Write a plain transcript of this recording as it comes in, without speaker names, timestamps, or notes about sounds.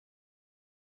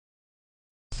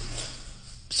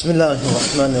بسم الله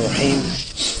الرحمن الرحيم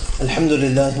الحمد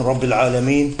لله رب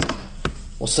العالمين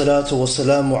والصلاة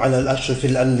والسلام على الأشرف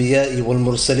الأنبياء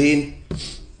والمرسلين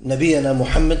نبينا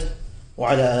محمد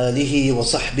وعلى آله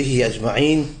وصحبه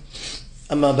أجمعين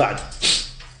أما بعد.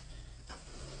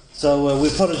 So we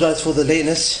apologize for the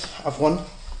lateness. Afwan,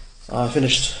 I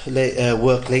finished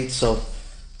work late, so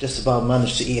just about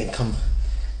managed to eat and come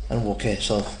and walk here.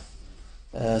 So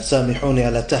سامحوني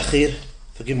على التأخير,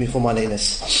 forgive me for my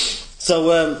lateness.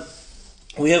 So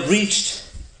we have reached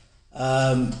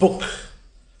الدرس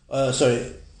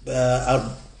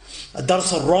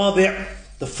الرابع,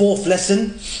 the fourth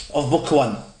lesson of book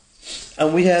 1,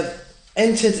 and we have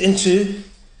entered into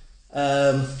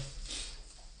the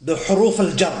huruf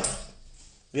al-jar.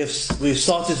 We've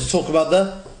started to talk about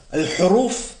the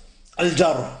huruf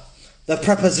al-jar, the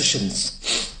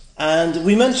prepositions, and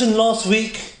we mentioned last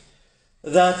week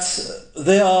that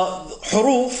there are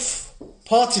huruf,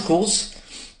 particles,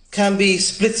 can be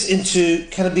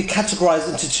categorized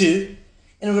into two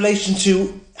in relation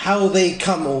to how they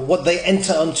come or what they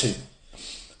enter onto.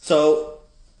 So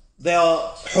there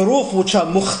are huruf which are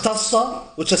mukhtassa,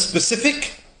 which are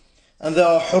specific, and there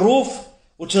are huruf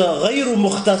which are ghayru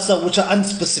mukhtassa, which are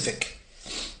unspecific.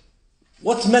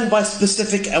 What's meant by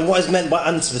specific and what is meant by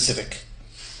unspecific?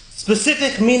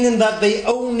 Specific meaning that they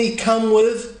only come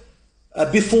with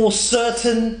before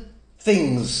certain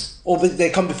things, or they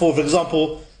come before, for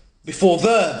example, before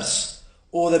verbs,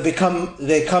 or they come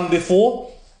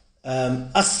before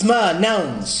asma,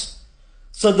 nouns.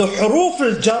 So the huruf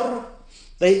al-jar,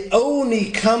 they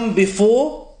only come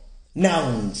before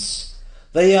nouns.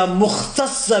 They are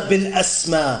mukhtassa bil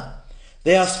asma.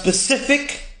 They are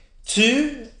specific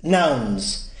to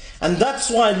nouns. And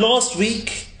that's why last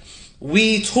week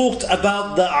we talked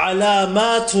about the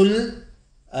alamatul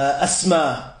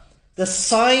asma, the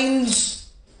signs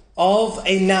of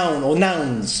a noun or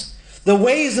nouns, the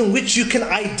ways in which you can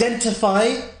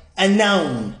identify a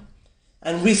noun.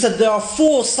 And we said there are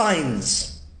 4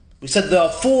 signs. And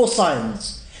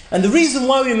the reason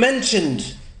why we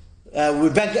mentioned,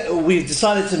 we've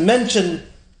decided to mention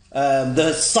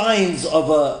the signs of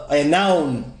a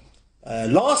noun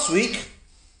last week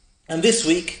and this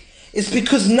week, is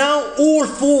because now all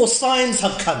 4 signs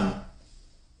have come.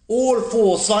 All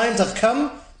 4 signs have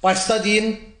come by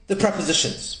studying the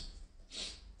prepositions.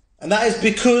 And that is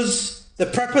because the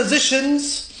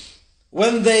prepositions,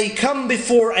 when they come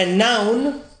before a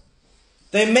noun,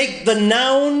 they make the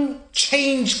noun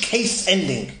change case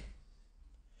ending.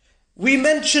 We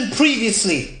mentioned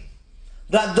previously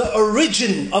that the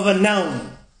origin of a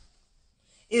noun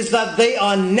is that they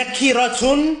are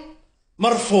nakiratun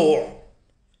marfu'.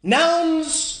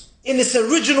 Nouns in its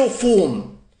original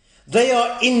form, they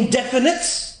are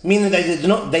indefinite, meaning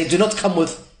they do not come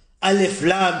with alif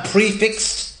lam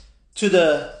prefixed to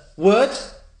the word,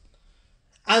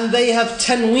 and they have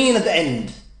tanween at the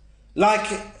end, like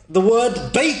the word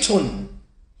baytun.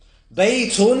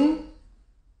 Baytun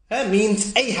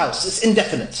means a house. It's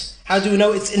indefinite. How do we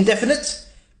know it's indefinite?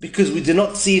 Because we do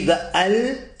not see the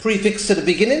al prefix to the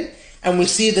beginning, and we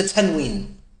see the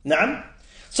tanween. Na'am.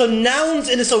 So nouns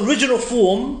in its original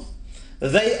form,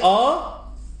 they are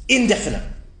indefinite.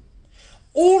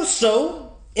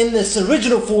 Also, in this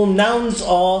original form, nouns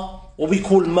are what we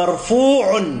call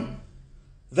marfu'un.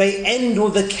 They end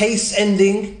with the case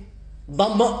ending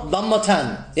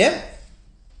dhammatan. Yeah?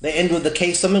 They end with the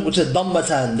case ending which is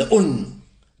dhammatan, the un.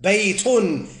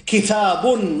 Baytun,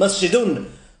 kitabun, masjidun.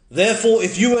 Therefore,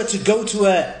 if you were to go to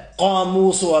a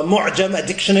qamus or a mu'jam, a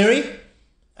dictionary,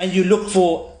 and you look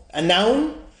for a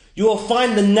noun, you will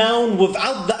find the noun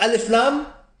without the alif lam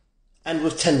and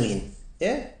with tanween.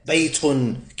 Yeah?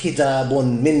 Baytun,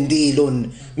 kitabun,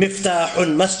 mindilun,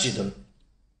 miftahun, masjidun.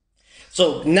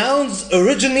 So nouns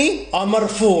originally are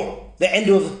marfu'. They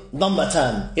end with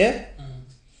dhammatan. Yeah?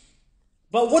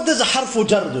 But what does a harfu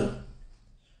jar do?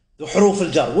 The huruf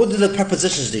al-jar. What do the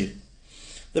prepositions do?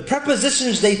 The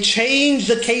prepositions, they change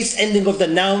the case ending of the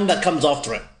noun that comes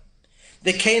after it.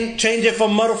 They can change it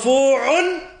from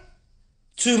marfu'un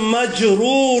to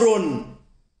majrurun.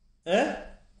 Yeah?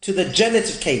 To the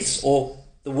genitive case, or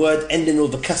the word ending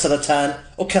with a kasratan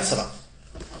or kasra.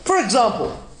 For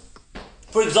example,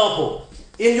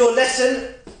 in your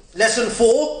lesson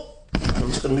 4, I'm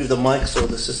just going to move the mic so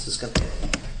the sisters can hear.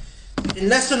 In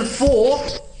lesson 4,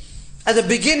 at the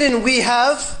beginning we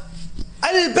have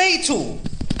al-baytu.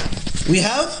 We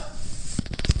have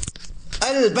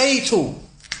al-baytu.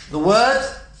 The word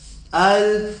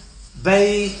al-baytu,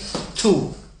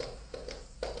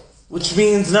 which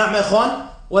means, na'am ikhwan,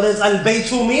 what does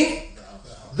al-baytu mean?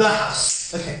 The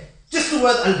house. Okay, just the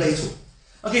word al-baytu.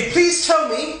 Okay, please tell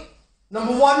me,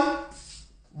 number 1,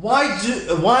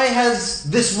 why has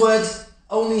this word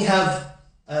only have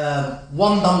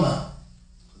one dhamma?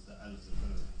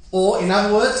 Or in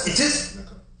other words, it is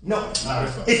no.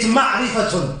 It's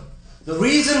ma'rifatun. The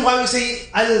reason why we say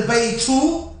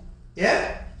al-baytu,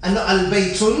 yeah, and not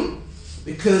al-baytun,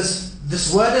 because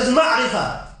this word is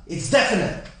ma'rifa. It's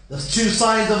definite. There's two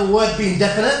signs of a word being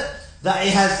definite, that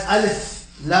it has alif,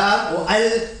 lam, or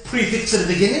al prefix at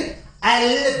the beginning,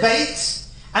 al-bayt,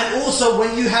 and also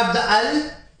when you have the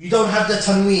al, you don't have the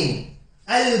tanween.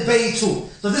 Al-baytu.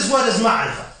 So this word is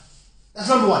ma'rifa. That's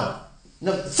number one.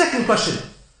 Now, the second question.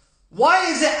 Why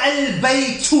is it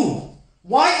al-baytu?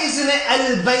 Why isn't it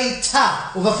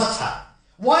al-bayta with a fatha?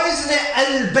 Why isn't it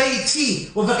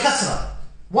al-bayti with a kasra?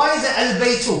 Why is it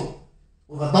al-baytu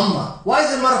with a dhamma? Why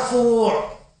is it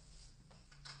marfu'?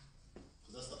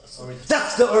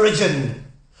 That's the origin.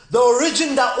 The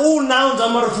origin that all nouns are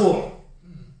marfu'.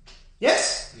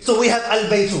 Yes? So we have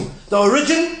al-baytu. The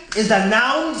origin is that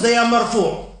nouns, they are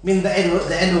marfu'. Meaning the end with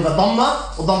a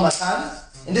dhamma or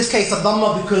dhammatan. In this case, a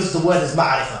dhamma because the word is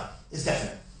ma'rifa. It's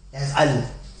definite. It has al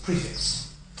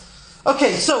prefix.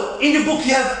 Okay, so in your book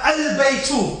you have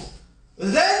al-baytu.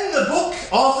 Then the book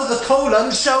after the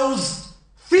colon shows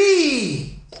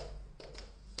fi,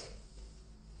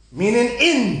 meaning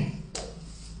in.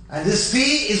 And this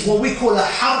fi is what we call a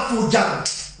harfu jar,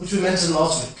 which we mentioned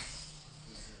last week.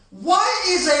 Why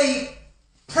is a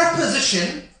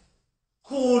preposition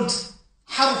called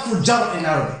harfu jar in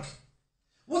Arabic?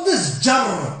 What does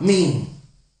jar mean?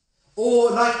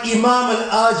 Or like Imām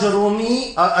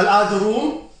al-Ajurumi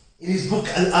in his book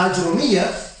Al-Ajurumiyya,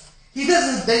 he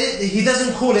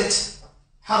doesn't call it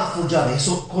harfu jar. He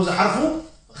calls it harfu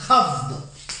khafd.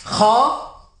 Kha,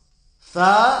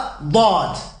 fa,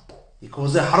 dad. He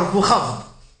calls it harfu khafd.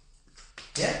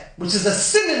 Yeah? Which is a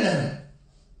synonym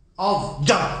of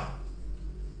jar.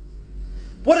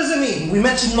 What does it mean? We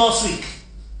mentioned last week.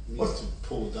 It means to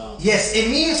pull down. Yes, it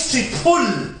means to pull.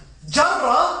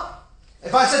 Jarra.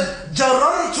 If I said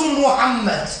Jarartu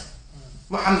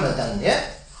Muhammadan, yeah?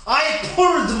 I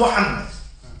pulled Muhammad.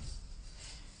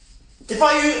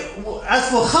 As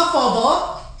for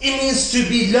khafada, it means to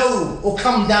be low or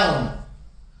come down.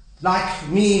 Like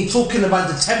me talking about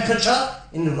the temperature,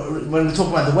 when we talk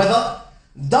about the weather.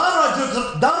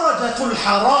 Darajatul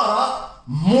harara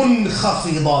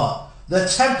munkhafida. The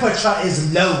temperature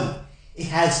is low. It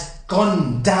has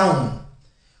gone down.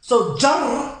 So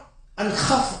jar and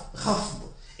khafd,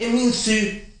 it means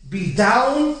to be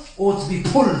down or to be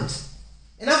pulled.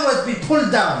 In other words, be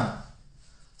pulled down.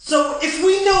 So if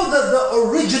we know that the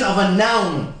origin of a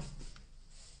noun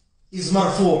is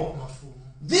marfu',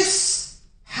 this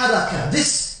haraka,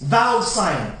 this vowel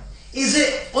sign, is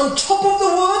it on top of the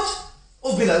word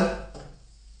or below?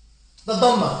 The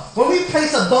dhamma. When we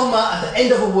place a dhamma at the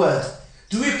end of a word,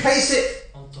 do we place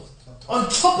it on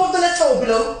top of the letter or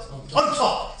below? On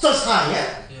top. So it's high,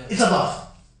 yeah? It's above.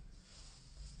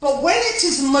 But when it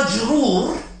is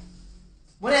majroor,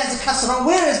 when it has a kasra,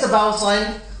 where is the vowel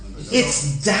sign?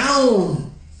 It's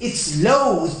down. It's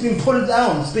low. It's been pulled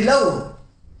down. It's below.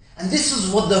 And this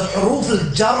is what the huruf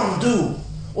al-jar do,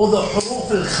 or the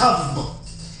huruf al-khafd.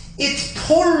 It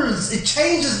pulls, it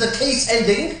changes the case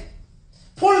ending,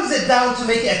 pulls it down to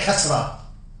make it a kasra,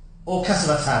 or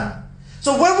kasratan.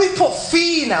 So when we put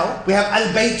fi now, we have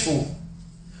al-baytu.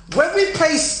 When we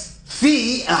place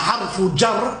fi, a harfu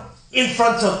jar, in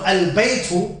front of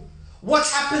al-baytu, what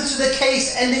happens to the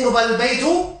case ending of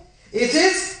al-baytu? It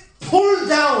is pulled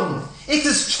down. It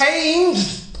is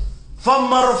changed from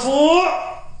marfu'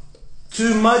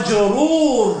 to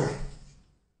majroor.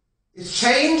 It's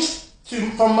changed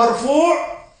from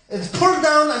marfu', it's pulled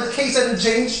down and the case ending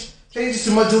changes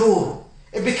to majroor.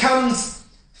 It becomes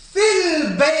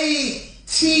fil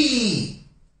bayti.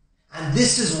 And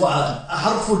this is what a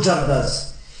harfu jar does.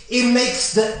 It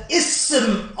makes the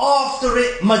ism after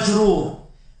it majroor.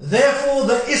 Therefore,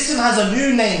 the ism has a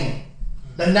new name.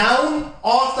 The noun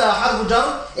after a harfu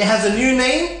jar, it has a new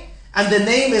name, and the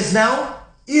name is now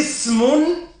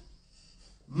ismun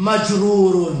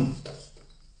majroorun.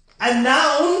 A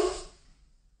noun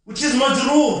which is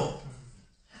majroor.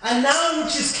 A noun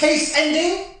which is case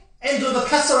ending ends with a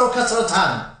kasra or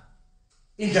kasratan.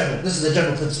 In general, this is the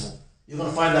general principle. You're going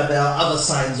to find that there are other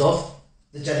signs of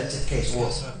the genitive case, or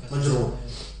majroor.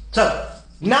 So,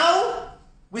 now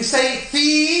we say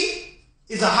fi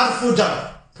is a harfu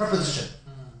jar, preposition.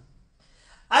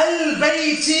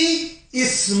 Al-bayti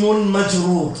ismun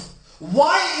majroor.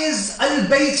 Why is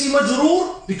al-bayti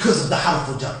majroor? Because of the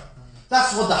harfu jar.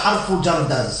 That's what the harfu jar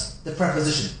does, the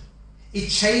preposition. It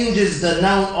changes the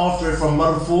noun after it from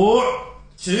marfu'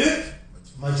 to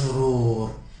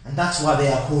majroor. And that's why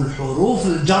they are called huruf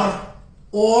al-jar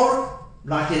or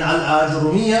like in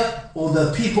Al-Ajurumiyya or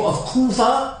the people of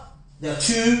Kufa, there are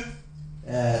two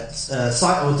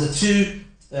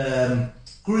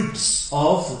groups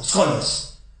of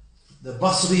scholars. The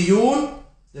Basriyun,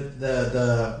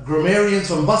 the grammarians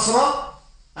from Basra,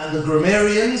 and the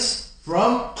grammarians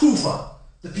from Kufa.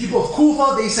 The people of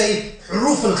Kufa, they say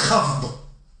Huruf al-Khafd.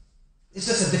 It's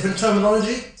just a different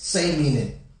terminology, same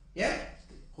meaning. Yeah?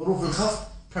 Huruf al-Khafd,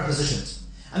 prepositions.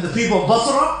 And the people of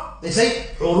Basra, they say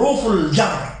Huruf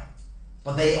al-Jar.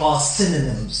 But they are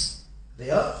synonyms. They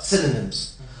are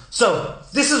synonyms. So,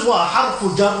 this is what Harf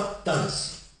al-Jar does.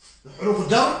 The Huruf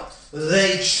al-Jar,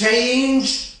 they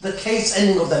change the case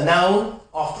ending of the noun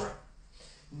after it.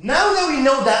 Now that we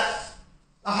know that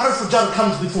a Harf al-Jar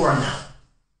comes before a noun,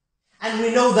 and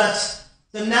we know that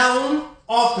the noun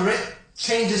after it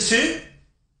changes to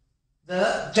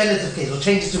the genitive case, or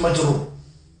changes to majroor.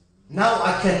 Now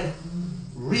I can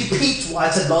repeat what I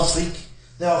said last week.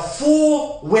 There are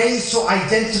four ways to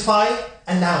identify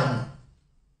a noun.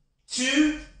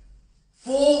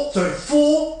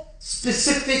 Four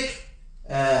specific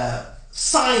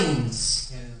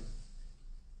signs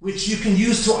which you can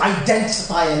use to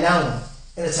identify a noun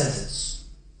in a sentence.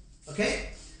 Okay?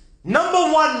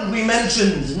 Number one, we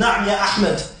mentioned, Na'am ya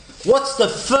Ahmed. What's the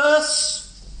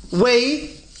first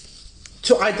way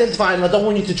to identify, and I don't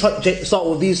want you to start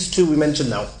with these two we mentioned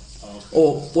now,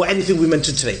 or anything we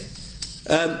mentioned today.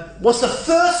 What's the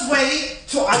first way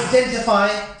to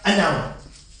identify a noun?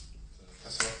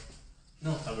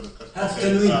 No.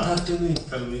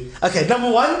 Okay,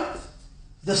 number one,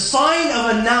 the sign of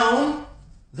a noun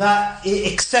that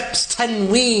it accepts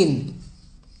tanween.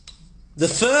 The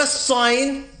first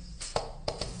sign,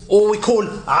 or we call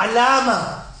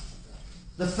alama,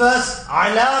 the first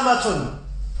alamatun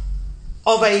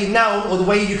of a noun, or the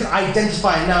way you can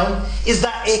identify a noun, is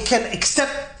that it can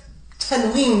accept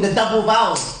tanween, the double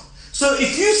vowel. So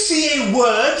if you see a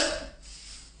word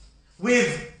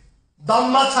with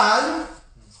dammatan,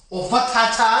 or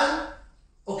fathatan,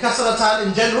 or kasratan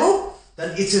in general,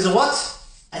 then it is a what?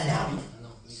 A noun.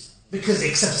 Because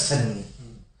it accepts tanween.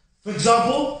 For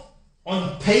example,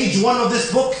 on page 1 of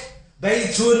this book,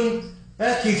 Baytun,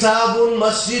 Kitabun,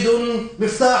 Masjidun,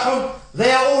 Miftahun,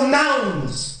 they are all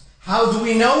nouns. How do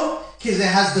we know? Because it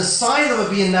has the sign of it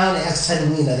being a noun, it has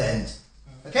tanween at the end.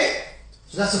 Okay?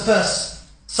 So that's the first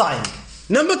sign.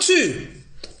 Number two,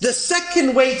 the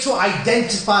second way to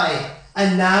identify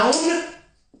a noun,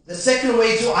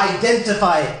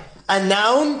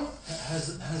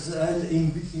 has al in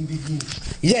beginning.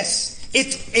 Yes,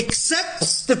 it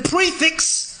accepts the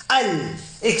prefix al,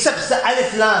 accepts the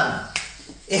alif lam.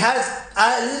 It has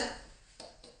al,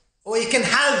 or it can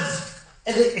have,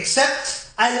 and it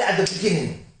accepts al at the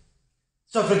beginning.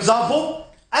 So for example,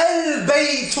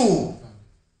 al-baytu.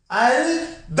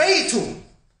 Al-baytu.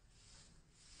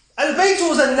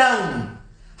 Al-baytu is a noun.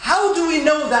 How do we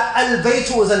know that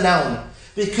al-baytu is a noun?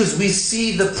 Because we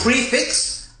see the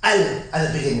prefix al at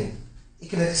the beginning. It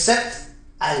can accept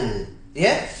al.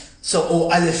 Yeah? So,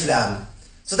 or alif lam.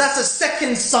 So that's a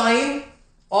second sign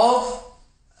of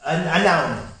a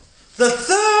noun. The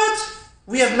third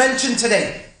we have mentioned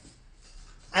today,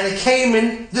 and it came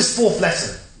in this fourth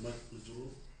lesson,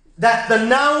 that the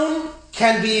noun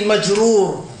can be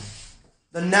majroor.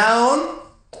 The noun,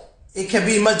 it can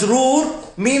be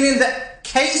majroor, meaning that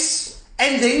case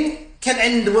ending can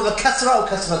end with a kasra or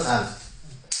kasratan.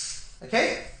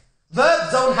 Okay?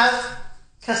 Verbs don't have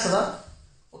kasra.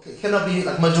 Okay, cannot be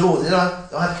like majroor. They don't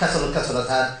have kasra or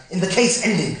kasratan in the case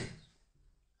ending.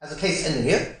 As a case ending,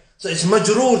 yeah? So it's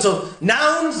majroor. So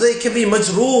nouns, they can be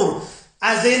majroor.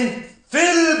 As in,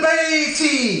 fil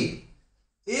bayti,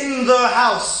 in the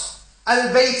house. Al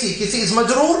bayti, you see it's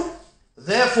majroor.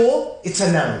 Therefore, it's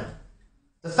a noun.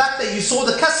 The fact that you saw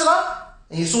the kasra,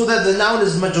 and you saw that the noun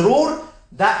is majroor,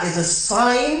 that is a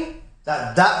sign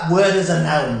that that word is a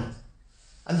noun.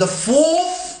 And the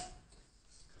fourth,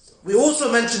 we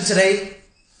also mentioned today,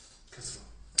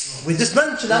 we just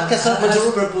mentioned that kasra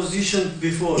majroor. Preposition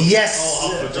before. Yes.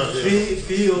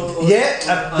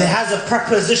 There has a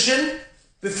preposition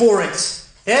before it.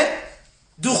 Yeah?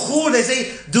 Dukhul, they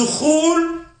say,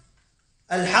 dukhul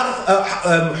al-harf,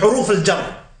 huruf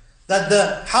al-jar. That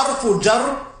the harf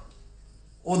al-jar,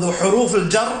 or the huruf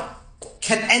al-jar,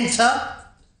 can enter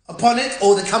upon it,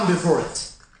 or they come before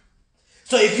it.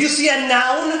 So if you see a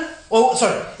noun,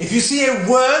 if you see a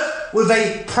word with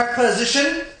a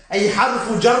preposition, a harf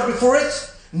al-jar before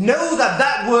it, know that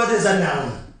that word is a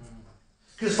noun.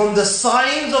 Because from the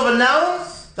signs of a noun,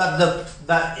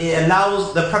 that it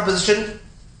allows the preposition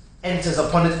enters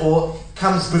upon it or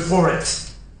comes before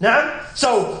it. Now,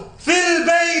 so fil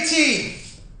bayti,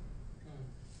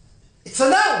 it's It's a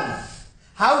noun.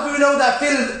 How do we know that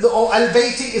fil or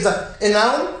al-bayti is a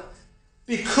noun?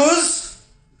 Because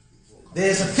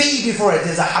there's a fi before it,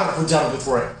 there's a harf jar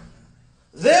before it.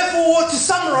 Therefore, to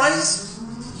summarize,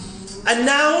 a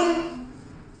noun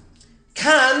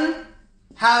can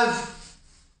have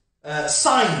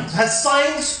signs, has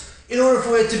signs in order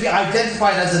for it to be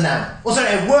identified as a noun. Or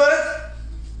sorry, a word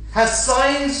has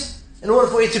signs in order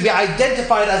for it to be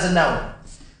identified as a noun.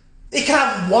 It can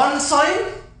have one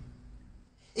sign,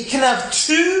 it can have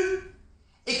two,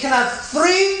 it can have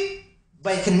three,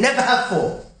 but it can never have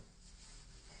four.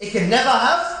 It can never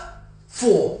have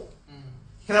four.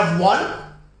 It can have one,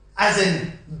 as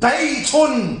in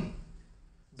baytun.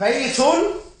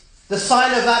 Baytun, the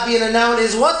sign of that being a noun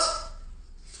is what?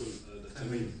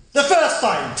 The first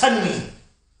sign, tanween.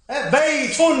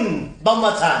 Baytun,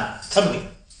 dammatan, tanween.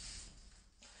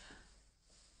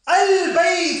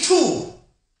 Al-baytu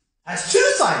has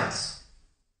two signs.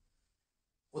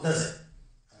 What does it?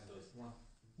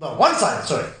 No, one sign,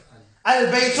 sorry.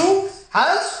 Al-baytu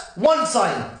has one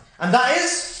sign. And that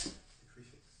is,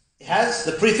 it has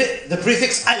the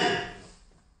prefix al.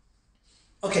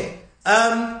 Okay.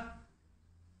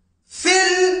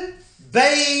 Fil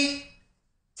bayti.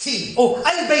 Oh,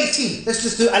 al-bayti. Let's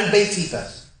just do al-bayti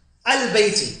first.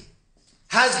 Al-bayti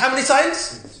has how many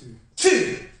signs?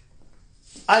 Two.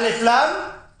 Alif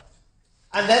lam,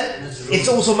 and then it's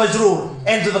also majroor,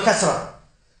 end of the kasra.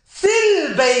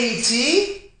 Fil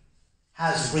bayti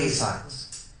has three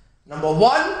signs. Number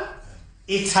one,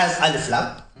 it has alif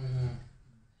lam.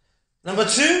 Number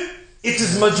two, it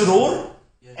is majroor,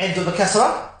 end of the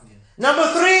kasra. Number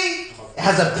three, it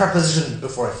has a preposition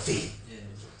before it, fi.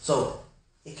 So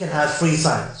it can have three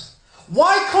signs.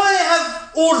 Why can't it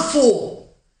have all four?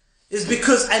 Is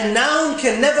because a noun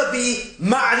can never be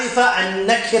ma'rifah and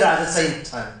nakira at the same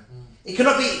time. It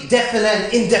cannot be definite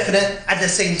and indefinite at the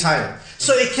same time.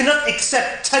 So it cannot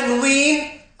accept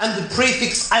tanween and the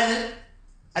prefix al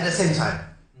at the same time.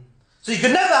 So you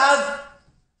can never have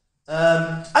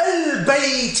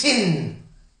al-baytin.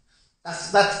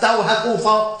 That will have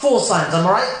all four signs, am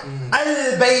I right?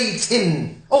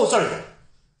 Al-baytin. Oh, sorry.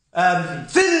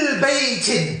 Fil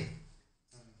baytin.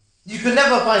 You can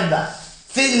never find that.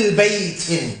 Fil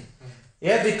baytin.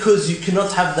 Yeah, because you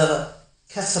cannot have the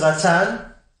kasratan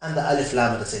and the alif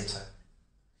lam at the same time.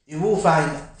 You will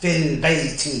find fil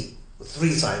bayti with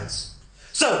three signs.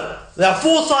 So, there are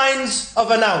four signs of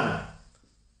a noun.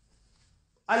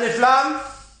 Alif lam,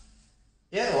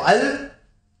 yeah, or al,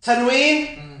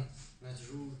 tanween,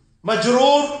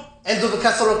 majroor, end of the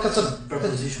kasr,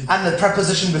 preposition, and the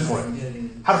preposition before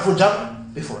it. Harful jar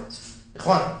before it.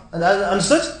 Ikhwan,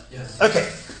 understood? Yes. Okay,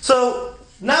 so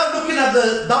now looking at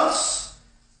the dance,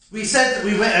 we said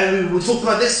we talked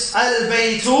about this.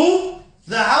 Al-baytu,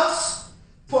 the house.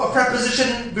 Put a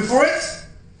preposition before it.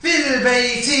 Fil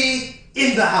bayti,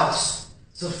 in the house.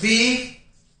 So fi,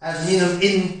 as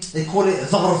in, they call it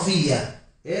dharfiyya.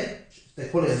 Yeah, they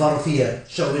call it dharfiyya,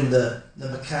 showing the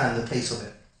makan, the place of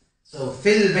it. So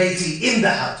fil bayti, in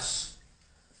the house.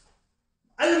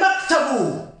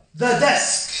 Al-maktabu, the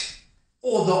desk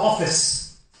or the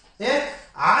office. Yeah.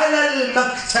 Ala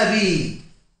al-maktabi,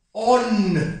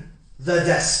 on the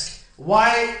desk.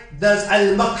 Why does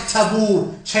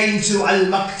al-maktabu change to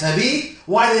al-maktabi?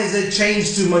 Why does it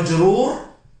change to majroor?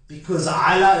 Because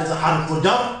ala is a harf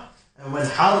jar, and when the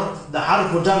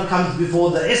harf jar comes before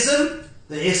the ism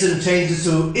changes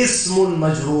to ismun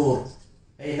majroor,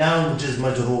 a noun which is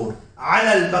majroor.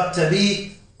 Ala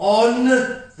al-maktabi, on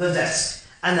the desk.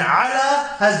 And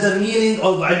ala has the meaning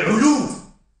of al-ulu,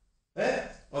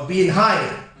 of being high,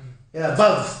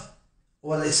 above,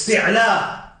 or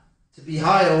isti'la, to be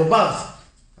high or above.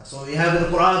 That's what we have in the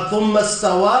Quran. ثُمَّ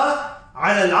اسْتَوَى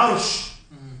عَلَى الْعَرْشِ.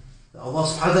 Allah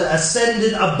subhanahu wa ta'ala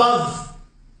ascended above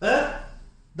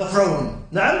the throne.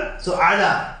 So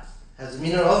ala has the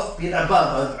meaning of being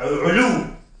above, ulu.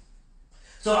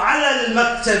 So ala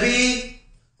al-maktabi,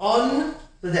 on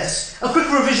the desk. A quick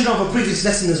revision of a previous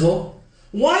lesson as well.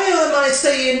 Why am I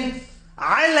saying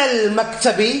ala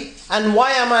al-maktabi? And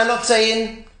why am I not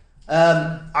saying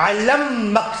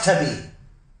alam maktabi?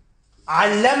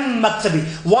 Alam maktabi.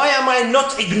 Why am I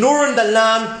not ignoring the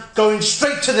lam, going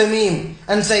straight to the meme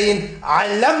and saying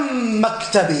alam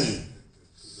maktabi?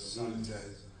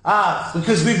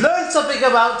 Because we've learned something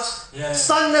about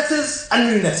sun letters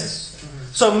and moon letters.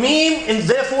 So meme, and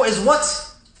therefore, is what?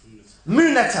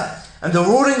 Moon letter. And the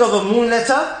ruling of a moon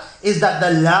letter is that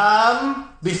the lam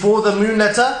before the moon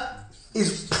letter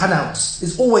is pronounced,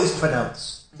 is always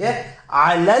pronounced. Yeah?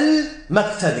 Alal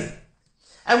maktabi.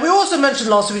 And we also mentioned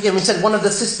last week, and we said one of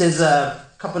the sisters a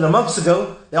couple of months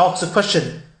ago, they asked a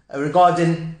question.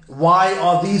 regarding why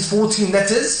are these 14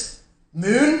 letters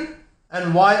moon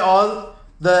and why are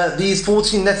these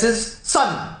 14 letters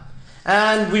sun.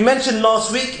 And we mentioned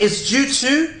last week it's due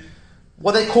to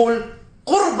what they call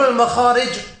qurb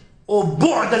al-makharij or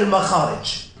bu'd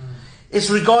al-makharij. It's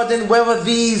regarding whether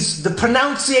the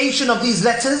pronunciation of these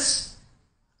letters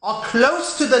are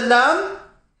close to the lam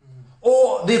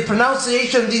or the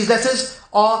pronunciation of these letters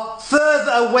are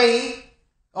further away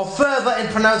or further in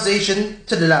pronunciation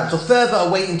to the lam. So further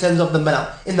away in terms of the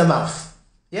mouth, in the mouth.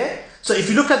 Yeah? So if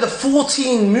you look at the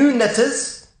 14 moon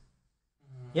letters,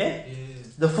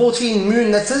 the 14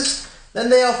 moon letters, then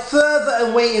they are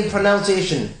further away in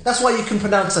pronunciation. That's why you can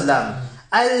pronounce a lam.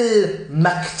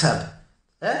 Al-maktab.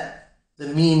 Yeah? The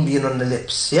meme being on the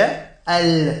lips. Yeah?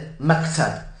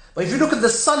 Al-maktab. But if you look at the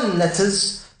sun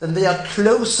letters, then they are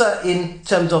closer in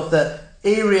terms of the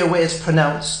area where it's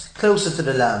pronounced, closer to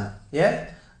the lam. Yeah?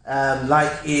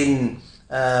 Like in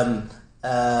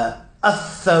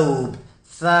Athawb,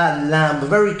 Tha, Lam,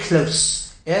 very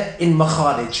close. Yeah? In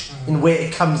makharij, in where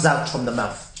it comes out from the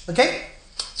mouth. Okay?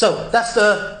 So that's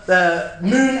the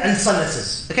moon and sun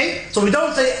letters. Okay? So we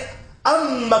don't say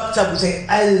al-maktab, we say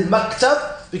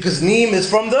al-maktab because neem is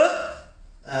from the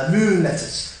moon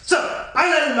letters. So,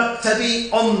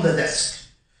 al-maktabi, on the desk.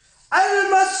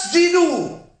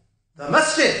 Al-masjidu, the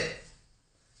masjid.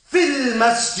 Fil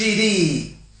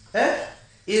masjidi,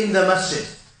 in the masjid.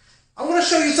 I'm going to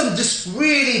show you some just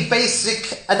really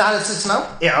basic analysis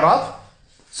now, i'rab.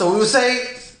 So we will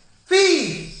say,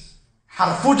 fi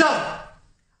harfu jar.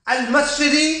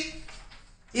 Al-masjidi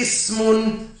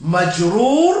ismun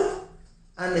majroor.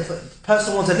 And if a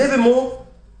person wants a little bit more,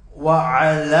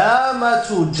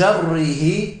 وَعَلَامَةُ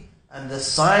جَرِّهِ, and the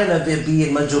sign of it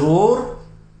being majroor,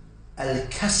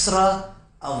 الكسرة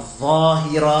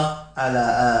الظاهرة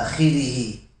على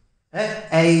آخره,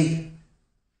 a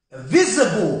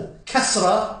visible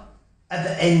kasra at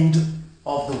the end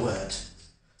of the word.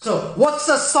 So what's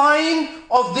the sign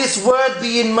of this word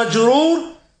being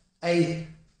majroor? It's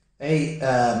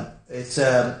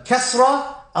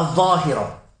kasra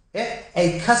al-zahira.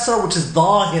 A kasra which is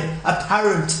zahir,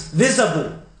 apparent,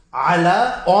 visible,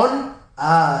 ala, on,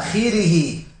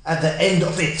 akhirihi, at the end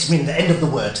of it, meaning the end of the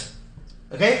word.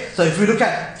 Okay, so if we look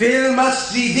at fil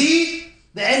masjidi,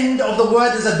 the end of the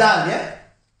word is a dal, yeah?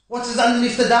 What is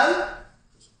underneath the dal?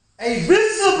 A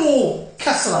visible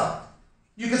kasra.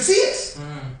 You can see it.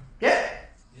 Yeah?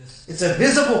 Yes. It's a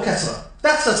visible kasra.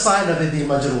 That's a sign of it being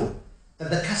majroor, that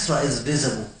the kasra is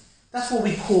visible. That's what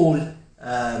we call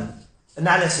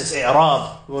analysis,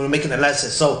 i'rab. We want to make an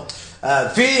analysis. So,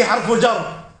 في حرف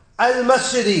جر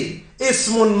المسجد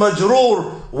اسم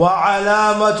مجرور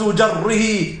وعلامة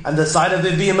جره, and the sign of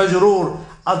it being majroor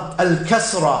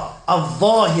الكسرة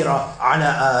الظاهرة على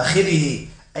آخره,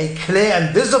 a clear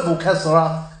and visible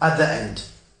kasra at the end.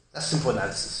 That's simple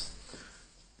analysis.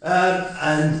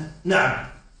 And نعم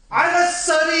على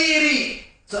السرير,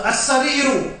 so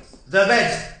السرير, the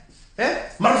bed,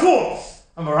 مرفوع,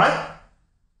 am I right?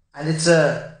 And it's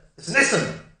an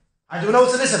ism. How do we know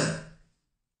it's an ism?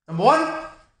 Number one,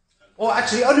 or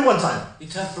actually only one time.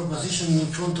 It has preposition in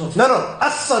front of. No,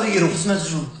 as-sariru. It's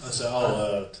majroor.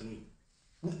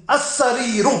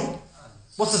 As-sariru.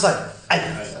 What's the sign?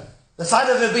 Alif. The sign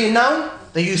of it being noun,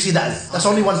 then you see that. That's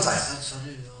only one sign.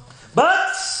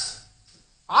 But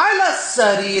ala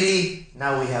sariri,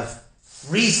 now we have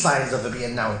three signs of it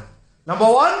being noun.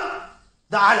 Number one,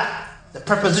 the ala. The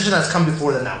preposition has come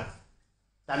before the noun.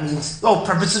 That means,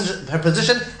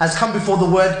 preposition has come before the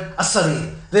word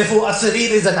as-sarir. Therefore, as-sarir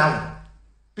is a noun.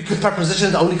 Because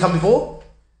prepositions only come before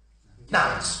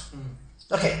nouns.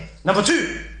 Okay, number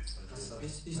two.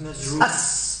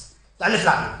 As. The alif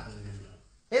lam.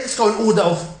 Let's go in order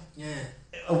of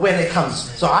when it comes.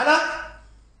 So, ala,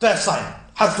 first sign.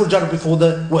 Harful jar before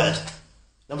the word.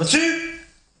 Number two,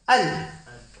 al.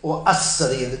 Or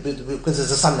as-sarir, because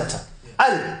it's a sun letter.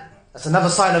 Al. That's another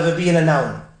sign of it being a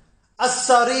noun.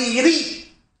 As-sariri.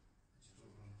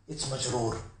 It's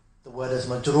majroor. The word is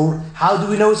majroor. How do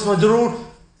we know it's majroor?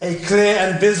 A clear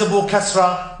and visible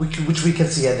kasra which we can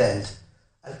see at the end.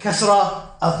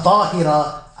 Al-kasra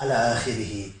al-zahira ala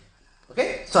akhirihi.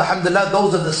 Okay? So alhamdulillah,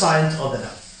 those are the signs of the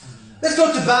noun. Let's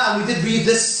go to ba, and we did read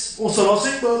this also last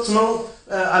week, but no,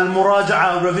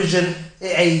 al-muraja'a, revision,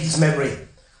 it aids memory.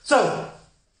 So,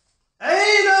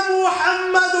 Aina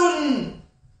Muhammadun.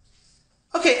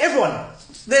 Okay, everyone.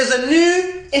 There's a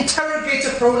new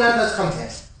interrogator pronoun that's come here.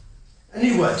 A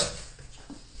new word.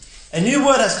 A new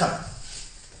word has come.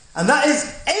 And that is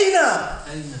Aina.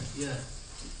 Aina, yeah.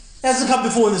 It hasn't come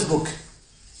before in this book.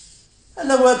 And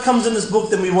the word comes in this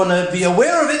book, then we want to be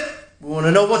aware of it. We want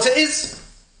to know what it is.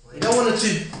 We don't want it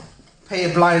to pay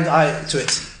a blind eye to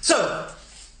it. So,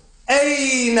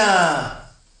 Aina.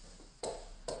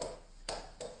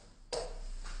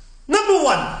 Number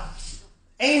one,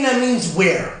 Aina means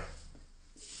where.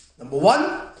 Number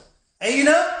one,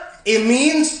 Aina, it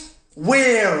means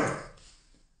where.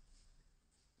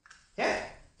 Yeah?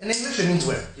 In English it means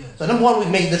where. Yeah. So number one, we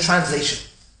make the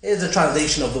translation. Here's the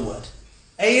translation of the word.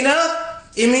 Aina,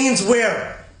 it means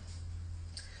where.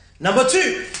 Number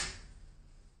two,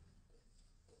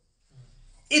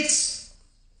 it's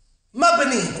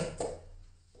mabni.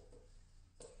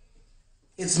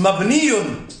 It's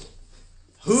mabniyun.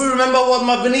 Who remember what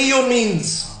mabniyun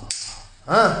means?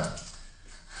 Huh?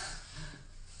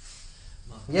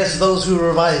 Yes, those who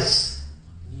revise.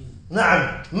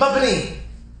 Na'am, mabni.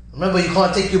 Remember, you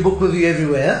can't take your book with you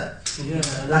everywhere. Yeah.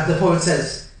 Like the poet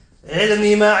says,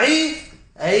 علمي معي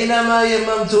أينما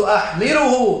يممت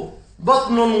أحمله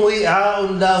بطن وعاء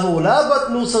له لا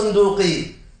بطن صندوقي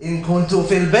إن كنت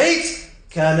في البيت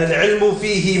كان العلم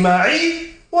فيه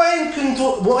معي وإن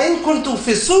كنت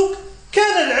في السوق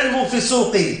كان العلم في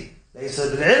سوقي ليس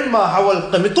بالعلم ما حوى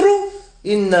القمطر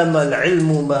إنما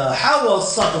العلم ما حوى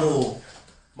الصدر.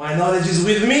 My knowledge is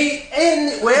with me,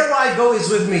 and wherever I go is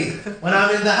with me. When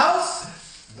I'm in the house,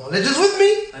 knowledge is with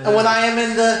me, and when I am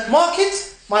in the market,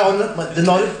 my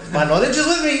knowledge is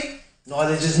with me.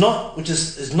 Knowledge is not, which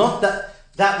is not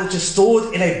that which is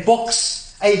stored in a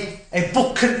box, a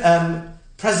book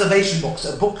preservation box,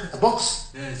 a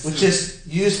box which is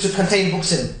used to contain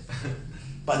books in.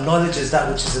 But knowledge is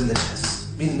that which is in the chest,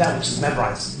 meaning that which is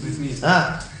memorized. With me.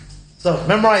 So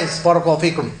memorize, barakallahu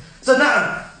fikum. So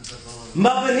now,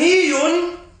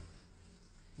 mabniyun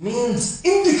means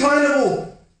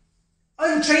indeclinable,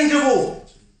 unchangeable.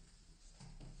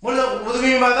 What do we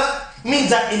mean by that? It means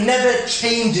that it never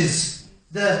changes.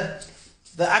 The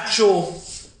actual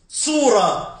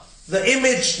surah, the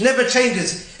image never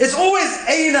changes. It's always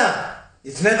aina.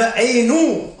 It's never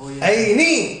ainu,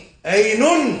 aini,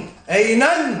 ainun,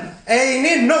 ainan,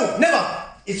 ainin. No, never.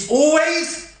 It's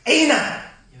always aina.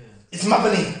 It's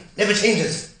mabni. Never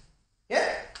changes.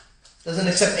 Yeah? Doesn't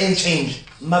accept any change.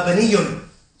 Mabniyun.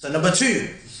 So number two,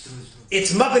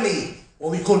 it's mabni, what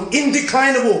we call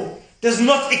indeclinable. Does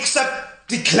not accept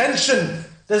declension.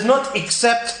 Does not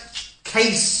accept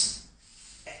case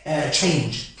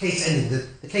change. Case ending.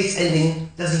 The case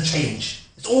ending doesn't change.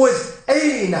 It's always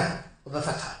aina with a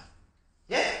fatha.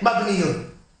 Yeah? Mabniyun.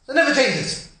 So it never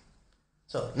changes.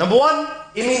 So number one,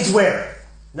 it means where.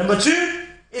 Number two,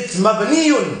 it's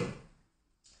mabniyun.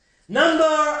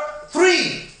 Number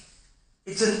three,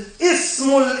 it's an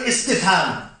ismul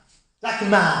istifham. Like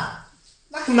ma.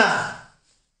 Like ma.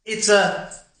 It's a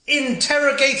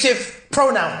interrogative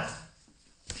pronoun.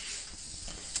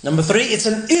 Number three, it's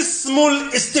an ismul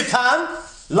istifham,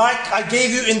 like I gave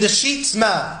you in the sheets,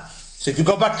 ma. So if you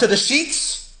go back to the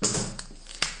sheets,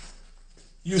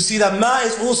 you see that ma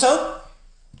is also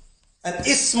an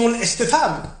ismul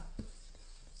istifham.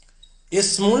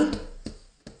 Ismul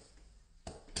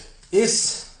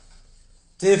istifham.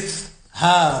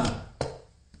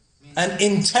 An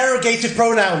interrogative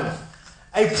pronoun.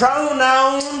 A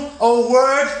pronoun or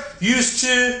word used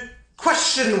to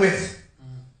question with,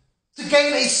 to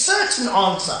gain a certain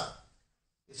answer.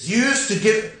 It's used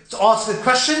to ask a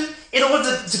question in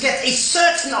order to get a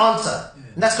certain answer.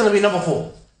 And that's going to be number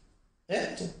four.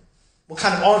 Yeah? What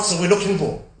kind of answer we're looking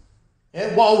for?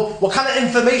 Yeah? What kind of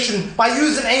information? By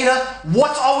using aina,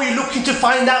 what are we looking to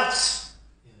find out?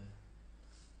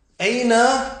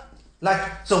 Aina.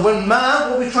 So when ma,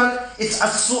 what we're trying, it's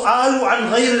as-su'alu an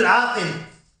ghayr al-aqil.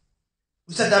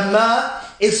 We said that ma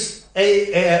is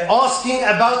asking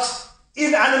about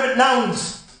inanimate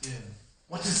nouns. Yeah.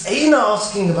 What is aina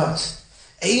asking about?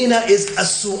 Aina is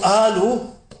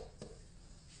as-su'alu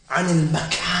an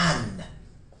al-makan.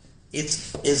 It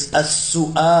is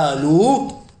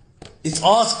as-su'alu. It's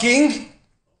asking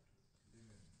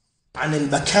an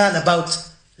al-makan, about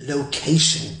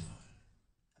location,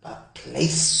 about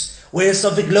place. Where is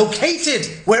something located?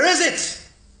 Where is it?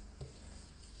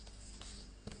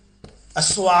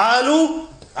 As-su'alu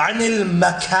anil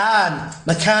makan.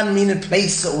 Makan meaning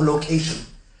place or location.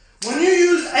 When you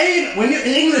use ain, in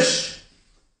English,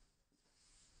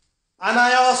 and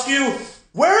I ask you,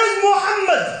 where is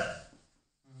Muhammad?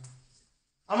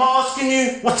 Am I asking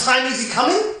you, what time is he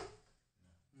coming?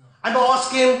 Am I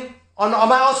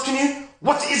asking you,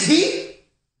 what is he?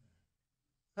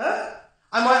 Huh?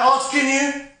 Am I asking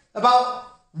you about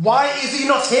why is he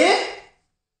not here?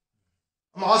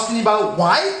 I'm asking you about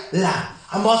why? La.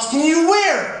 I'm asking you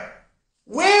where.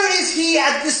 Where is he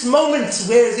at this moment?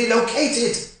 Where is he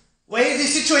located? Where is he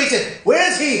situated?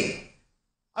 Where is he?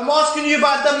 I'm asking you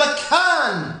about the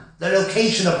makan, the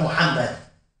location of Muhammad.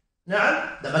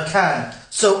 نعم, the makan.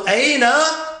 So أين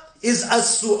is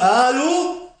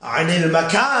السؤال عن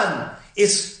المكان.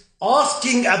 It's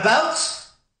asking about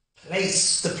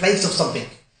place, the place of something.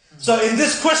 So in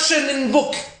this question in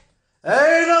book,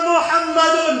 أين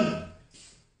محمد?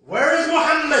 Where is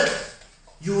Muhammad?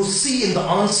 You will see in the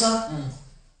answer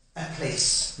a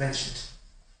place mentioned.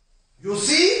 You'll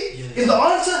see in the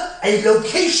answer a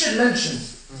location mentioned.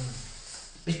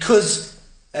 Because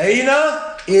أين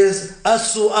is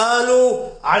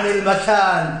السؤال عن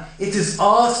المكان. It is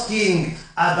asking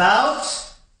about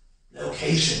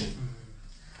location.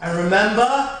 And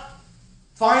remember,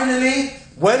 finally,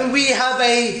 when we have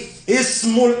a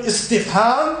ismul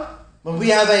istifham, when we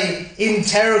have a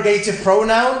interrogative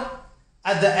pronoun,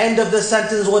 at the end of the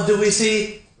sentence, what do we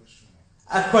see?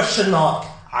 A question mark.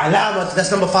 Alamat,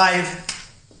 that's number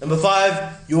 5. Number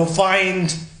 5, you will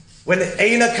find when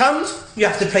aina comes, you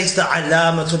have to place the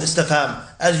alamatul istifham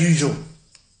as usual.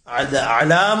 The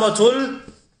alamatul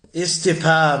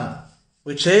istifham,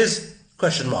 which is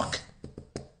question mark.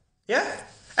 Yeah?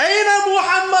 Aina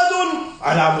Muhammadun?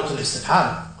 Alamatul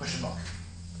istifham, question mark.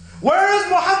 Where is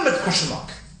Muhammad? Question mark.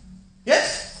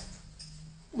 Yes?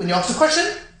 When you ask a question,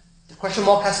 the question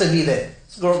mark has to be there.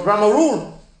 It's a grammar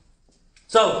rule.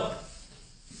 So,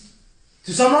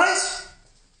 to summarize,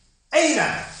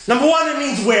 Aina. Number 1, it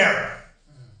means where.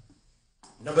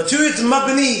 Number 2, it's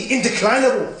mabni,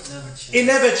 indeclinable. It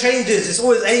never changes. It's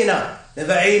always Aina.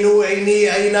 Never Ainu, Aini,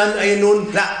 Ainan,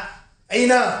 Ainun. La.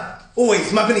 Aina.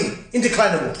 Always mabni,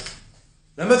 indeclinable.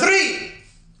 Number 3,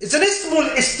 it's an ismul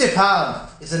istifham.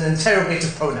 It's an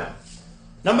interrogative pronoun.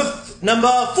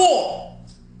 Number 4,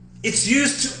 it's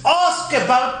used to ask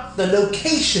about the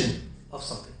location of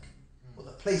something, or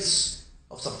the place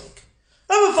of something.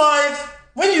 Number 5,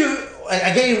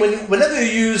 whenever you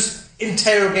use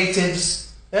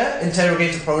interrogatives,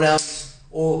 interrogative pronouns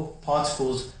or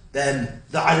particles, then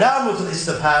the alamatul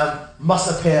istifham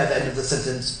must appear at the end of the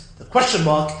sentence, the question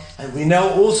mark. And we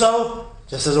know also,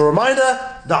 just as a reminder,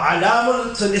 the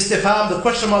alamatul istifham, the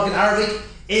question mark in Arabic,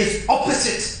 is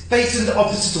opposite, facing the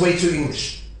opposite way to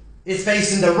English. It's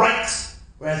facing the right,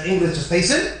 whereas English is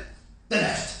facing the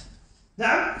left.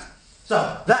 Now,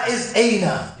 so that is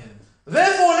Aina.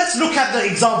 Therefore, let's look at the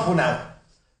example now.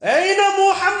 Aina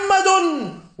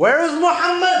Muhammadun? Where is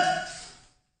Muhammad?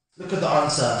 Look at the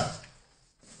answer.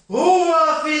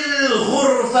 Huwa fil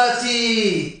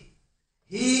ghurfati.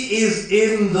 He is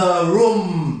in the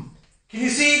room. Can you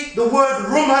see the word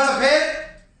room has appeared?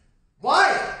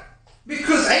 Why?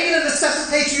 Because Aina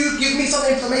necessitates you give me some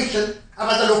information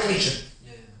about the location.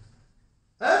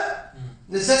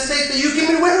 Necessitates that you give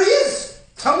me where he is.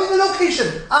 Tell me the location.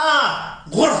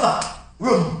 Ghurfa,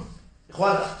 room.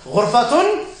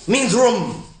 Ghurfatun means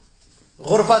room.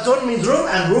 Ghurfatun means room,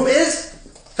 and room is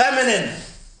feminine.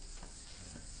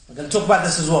 We're going to talk about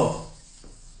this as well.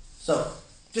 So,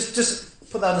 just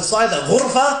put that aside. That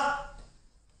ghurfa,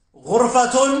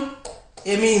 ghurfatun,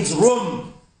 it means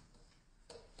room.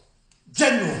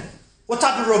 General. What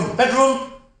type of room?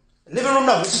 Bedroom? Living room?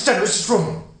 No, it's just general, it's just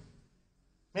room.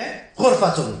 Yeah?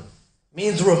 Ghurfatun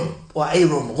means room, or a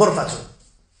room. Ghurfatun.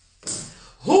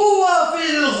 Huwa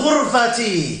fil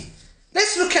ghurfati.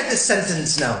 Let's look at this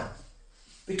sentence now.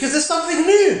 Because there's something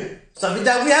new. Something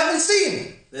that we haven't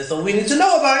seen. There's something we need to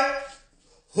know about.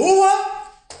 Huwa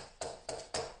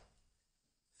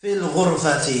fil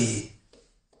ghurfati.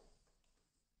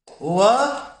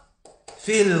 Huwa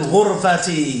fil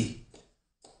ghurfati.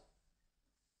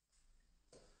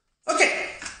 Okay,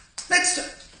 let's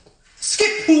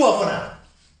skip huwa for now.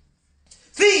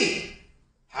 Fi,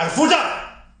 harfu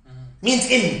jar, means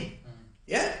in.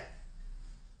 Yeah?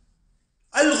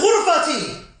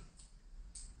 Al-ghurfati,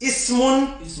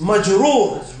 ismun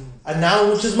majroor, a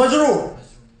noun which is majroor.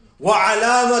 Wa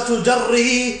alamatu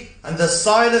jarrihi, and the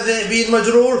sign of it being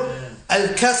majroor,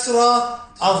 al-kasra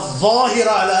al-zahira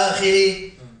ala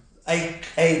akhiri,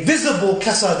 a visible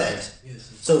kasra at the end.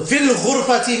 So fil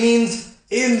ghurfati means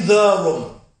in the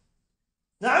room.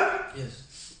 Now?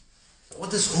 Yes.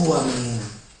 What does huwa mean?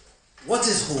 What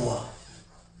is huwa?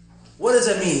 What does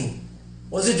it mean?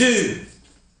 What does it do?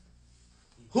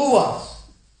 Huwa,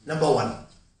 number 1.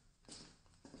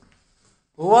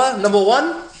 Huwa, number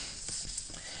 1,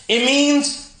 it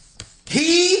means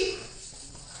he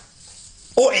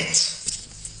or it.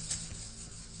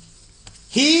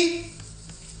 He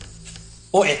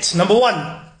or it. Number 1.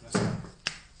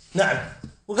 Na'am.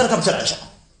 We're going to come to that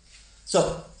inshallah.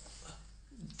 So,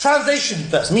 translation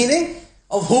first. Meaning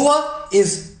of huwa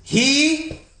is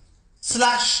he /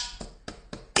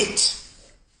 it.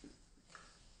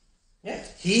 Yeah?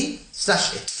 He /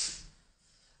 it.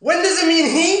 When does it mean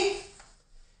he?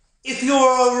 if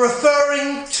you're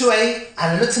referring to an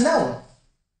animate noun.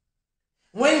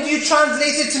 When do you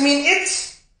translate it to mean it?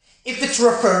 If it's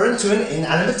referring to an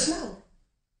inanimate noun.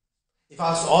 If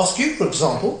I was to ask you, for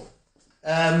example,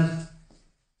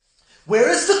 where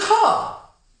is the car?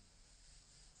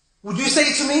 Would you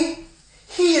say to me,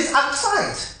 he is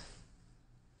outside?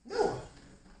 No,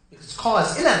 because car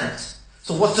is inanimate.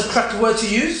 So what's the correct word to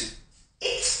use?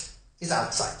 It is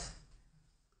outside.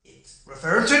 It's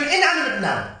referring to an inanimate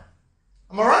noun.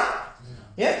 Am I right?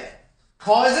 Yeah?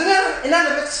 Car is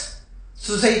inanimate.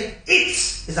 So say, it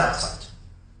is outside.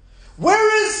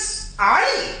 Where is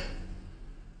Ali?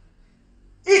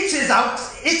 It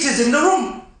is in the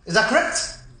room. Is that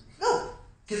correct? No.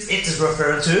 Because it is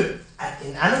referring to an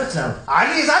inanimate noun.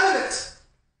 Ali is animate.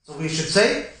 So we should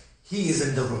say, he is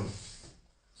in the room.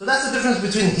 So that's the difference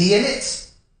between he and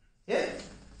it. Yeah?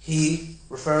 He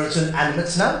referring to an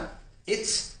animate noun.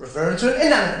 It referring to an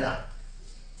inanimate noun.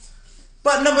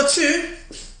 But number two,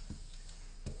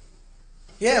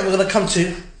 yeah, we're going to come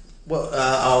to what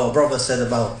our brother said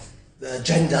about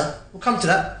gender. We'll come to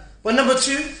that. But number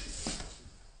two,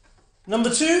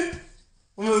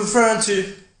 when we're referring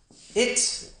to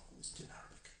it,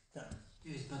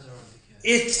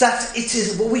 it's that it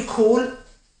is what we call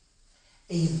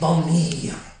a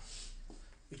dhamir.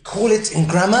 We call it in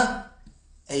grammar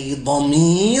a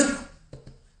dhamir.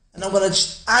 And I'm going to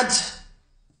just add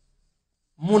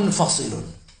munfasilun.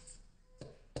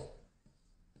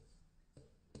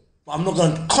 But I'm not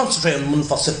going to concentrate on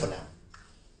munfasil for now.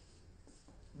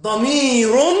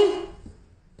 Dhamirun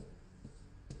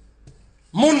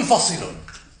munfasilun.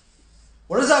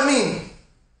 What does that mean?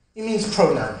 It means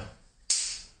pronoun.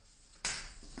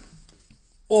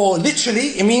 Or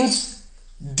literally, it means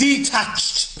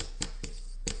detached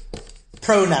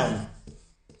pronoun.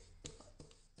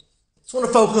 So I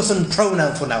want to focus on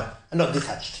pronoun for now, and not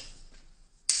detached.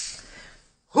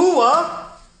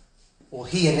 Huwa, or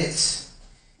he and it,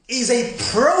 is a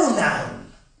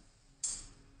pronoun.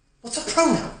 What's a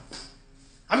pronoun?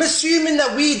 I'm assuming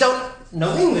that we don't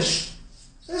know English.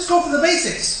 So let's go for the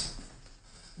basics.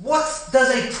 What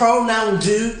does a pronoun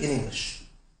do in English?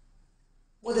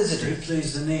 What does it do?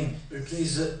 Replace the name.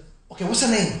 Replace the... Okay, what's a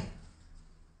name?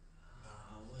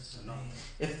 What's the name?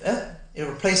 If it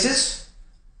replaces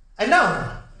a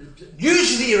noun.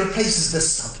 Usually it replaces the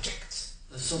subject.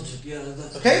 The subject, yeah.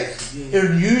 That's Okay? Yeah.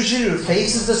 It usually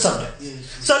replaces the subject. Yeah.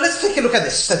 So let's take a look at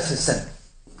this sentence then.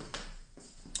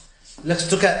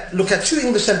 Let's look at two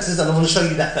English sentences, and I want to show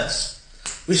you that first.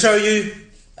 We show you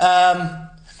an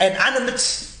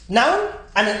animate noun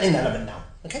and an inanimate noun.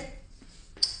 Okay?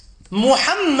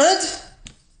 Muhammad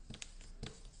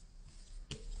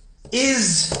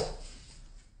is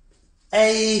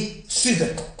a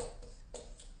student.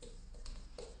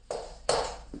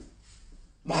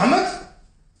 Muhammad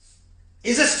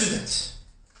is a student.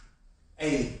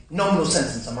 A nominal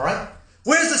sentence, am I right?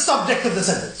 Where is the subject of the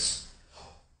sentence?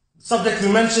 Subject,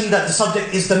 we mentioned that the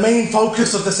subject is the main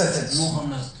focus of the sentence.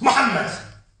 Muhammad.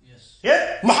 Yes.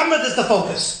 Yeah? Muhammad is the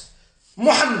focus.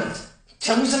 Muhammad.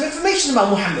 Tell me some information about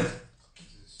Muhammad.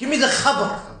 Give me the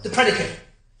khabar, the predicate.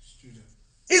 Student.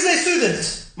 Is a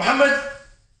student. Muhammad,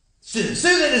 student.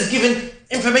 Student is given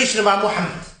information about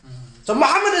Muhammad. So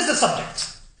Muhammad is the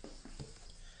subject.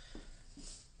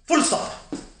 Full stop.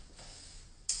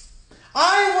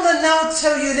 I want to now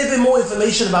tell you a little bit more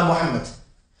information about Muhammad.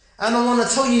 And I want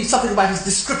to tell you something about his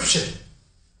description.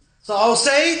 So I'll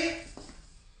say,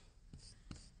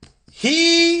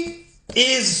 he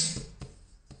is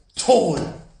tall.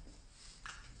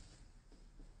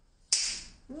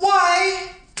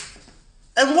 Why?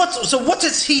 And what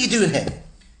is he doing here?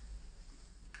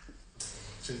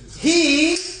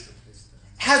 He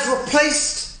has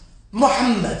replaced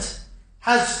Muhammad.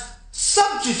 Has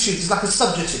substitute, it's like a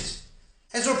substitute.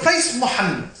 Has replaced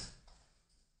Muhammad.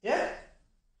 Yeah?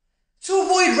 To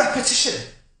avoid repetition.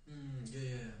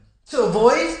 To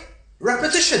avoid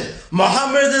repetition.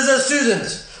 Muhammad is a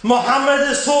student. Muhammad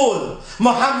is tall.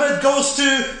 Muhammad goes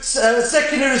to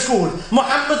secondary school.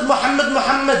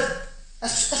 Muhammad.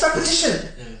 That's repetition.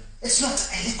 It's not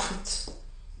eloquent.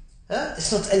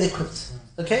 It's not eloquent.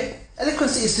 Okay?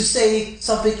 Eloquency is to say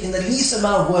something in the least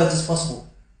amount of words as possible.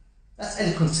 That's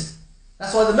eloquency.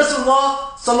 That's why the Messenger of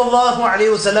Allah, sallallahu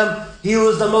alayhi wasallam, he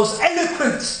was the most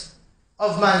eloquent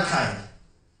of mankind.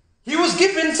 He was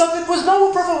given something was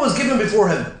no prophet was given before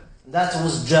him. And that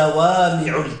was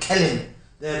jawami'ul kalim,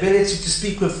 the ability to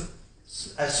speak with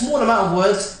a small amount of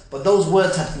words, but those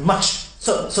words had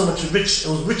so much rich. It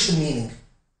was rich in meaning.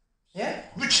 Yeah,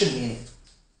 rich in meaning.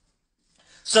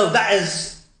 So that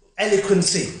is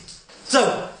eloquency.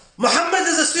 So Muhammad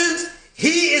is a student.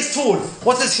 He is tall.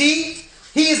 What is he?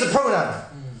 He is the pronoun.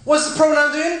 What's the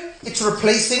pronoun doing? It's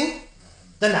replacing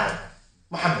the noun,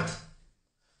 Muhammad.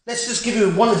 Let's just give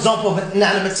you one example of an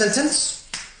inanimate sentence.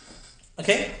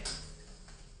 Okay?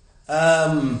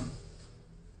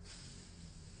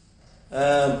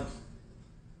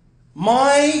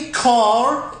 My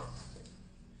car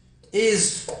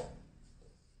is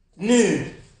new.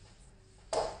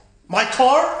 My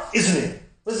car is new.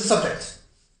 What's the subject?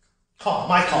 Car.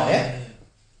 My car, yeah?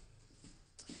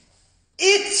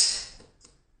 It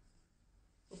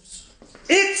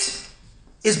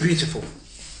is beautiful.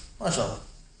 MashaAllah.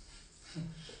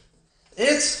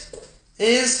 It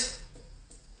is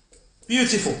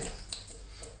beautiful.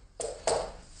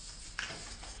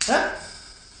 Huh?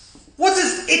 What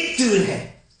does it do in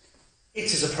here? It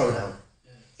is a pronoun.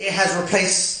 It has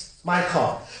replaced my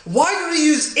car. Why do we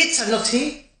use it and not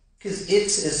he? Because it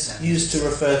is used to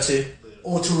refer to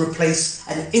or to replace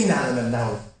an inanimate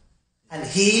noun. And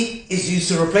he is used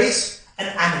to replace an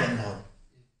animate noun.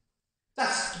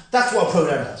 That's what a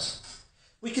pronoun does.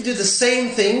 We can do the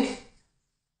same thing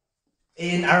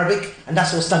in Arabic, and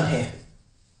that's what's done here.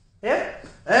 Yeah?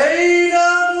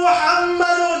 Aina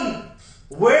Muhammadun.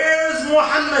 Where is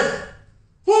Muhammad?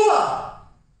 Huwa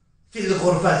fil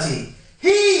ghurfati.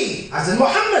 He, as in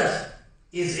Muhammad,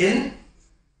 is in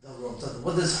the room.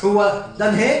 What is huwa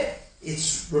done here?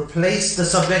 It's replaced the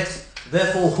subject.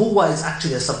 Therefore, huwa is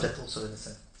actually a subject also in a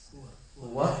sense.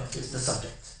 Huwa is the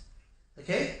subject.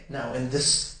 Okay? Now, in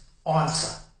this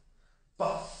answer.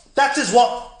 But that is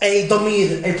what a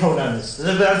damir, a pronoun is. Does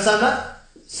everybody understand that?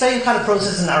 Same kind of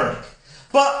process in Arabic.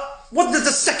 But what is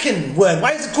the second word?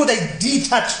 Why is it called a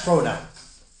detached pronoun?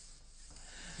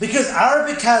 Because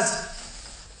Arabic has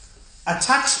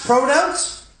attached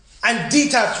pronouns and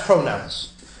detached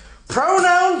pronouns.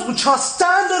 Pronouns which are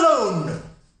standalone.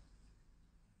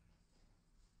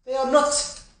 They are not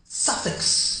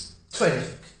suffix to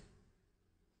anything.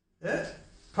 Yeah?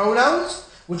 Pronouns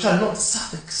which are not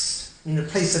suffix, meaning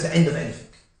placed at the end of anything.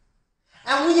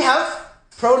 And we have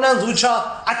pronouns which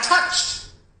are attached,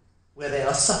 where they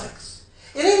are suffix.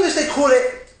 In English they call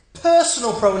it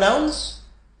personal pronouns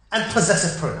and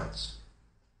possessive pronouns.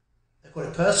 They call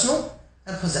it personal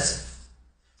and possessive.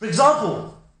 For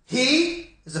example,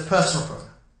 he is a personal pronoun,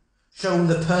 showing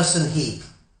the person he.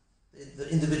 The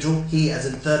individual, he as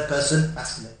in third person,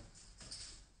 masculine.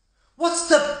 What's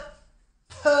the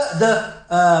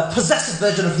possessive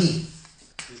version of he?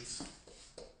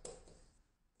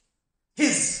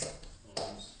 His.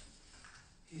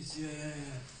 His, yeah.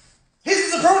 His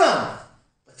is a pronoun.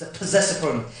 It's a possessive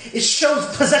pronoun. It shows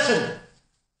possession.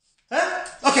 Huh?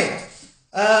 Okay.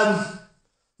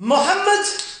 Muhammad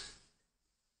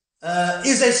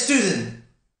is a student.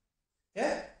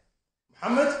 Yeah?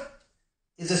 Muhammad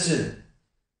is a student.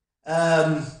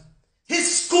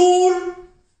 His school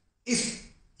is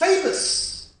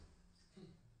famous.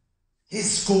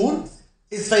 His school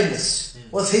is famous.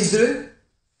 What's his doing?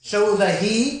 Showing that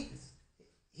he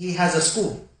has a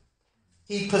school.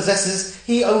 He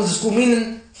owns a school,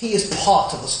 meaning he is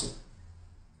part of the school.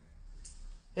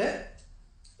 Yeah?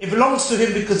 It belongs to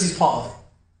him because he's part of it.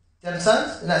 Do you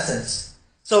understand? In that sense.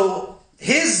 So,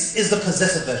 his is the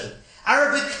possessive version.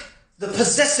 Arabic, the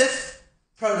possessive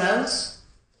pronouns,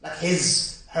 like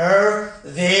his, her,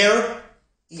 their,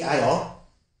 EIR,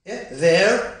 yeah?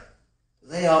 Their,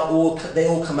 they all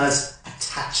come as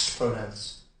attached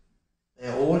pronouns.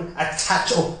 They're all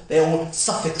attached, or they're all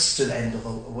suffixed to the end of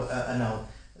a noun.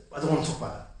 I don't want to talk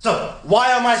about that. So, why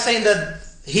am I saying that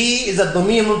he is a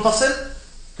damir munfasil?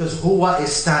 Because huwa is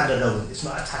standalone. It's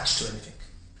not attached to anything.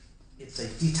 It's a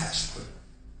detached pronoun.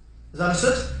 Is that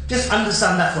understood? Just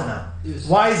understand that for now. Yes.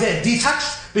 Why is it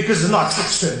detached? Because it's not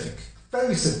attached to anything.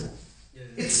 Very simple. Yeah.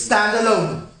 It's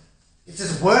standalone. It's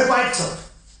just a word by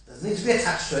itself. Doesn't need to be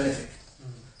attached to anything.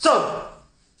 So,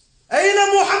 Aina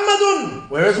Muhammadun?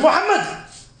 Where is Muhammad?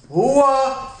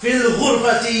 Huwa fil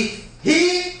ghurfati.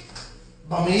 He,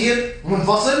 ضمير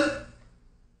منفصل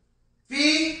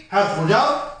في حرف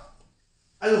جر.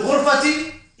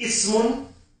 الغرفة اسم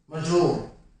مجرور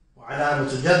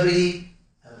وعلامة جره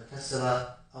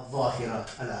الكسرة الظاهرة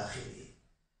على آخره.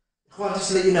 إخوان, just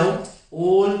to let you know,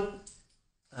 all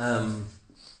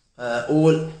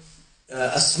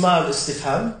أسماء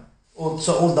الاستفهام,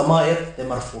 so all ضمائر, they're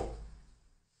مرفوع.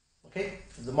 Okay?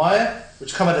 The ضمائر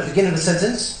which come at the beginning of the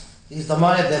sentence, these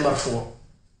ضمائر, they're مرفوع.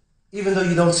 Even though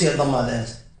you don't see a dhamma at the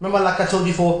end. Remember, like I told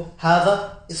you before,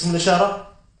 هذا اسم الإشارة,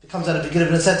 it comes at the beginning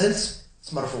of the sentence,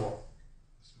 it's مرفوع.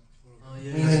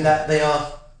 Meaning that they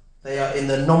are in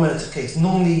the nominative case.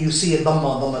 Normally you see a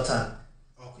dhamma, dhammatan.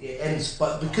 It ends,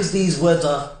 but because these words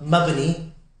are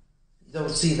mabni, you don't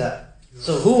see that.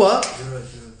 So huwa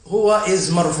Huwa is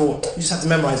marfu'. You just have to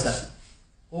memorize that.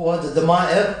 Huwa, the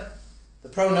dama'ir, the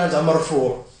pronouns are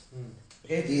marfu'.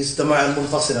 Okay, these dama'ir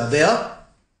munfasila, they are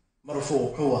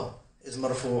marfu'. Huwa is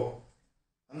marfu'.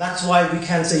 And that's why we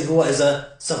can say huwa is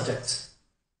a subject.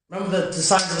 Remember the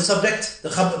signs of a subject? The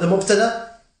mubtada?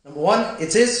 Number one,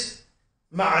 it is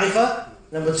ma'rifah.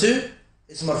 Number two,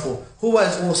 it's marfu'. Huwa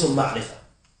is also ma'rifah.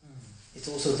 It's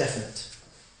also definite.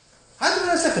 How do we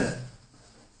know it's definite?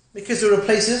 Because it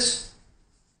replaces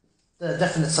the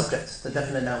definite subject, the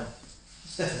definite noun.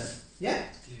 It's definite. Yeah?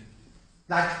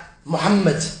 Like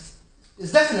Muhammad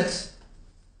is definite.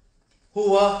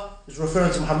 Huwa is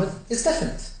referring to Muhammad. It's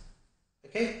definite.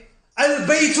 Okay?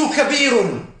 Al-baytu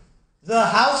kabirun. The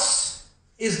house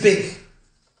is big.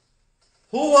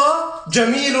 Huwa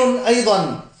jamilun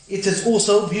aydan. It is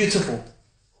also beautiful.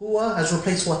 Huwa has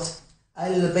replaced what?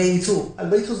 Al-baytu.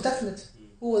 Al-baytu is definite.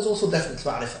 Huwa is also definite.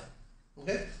 Ma'rifah.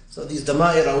 Okay? So these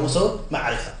dama'ir are also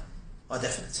ma'rifah. Are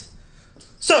definite.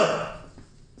 So,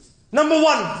 number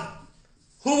one,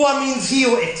 huwa means he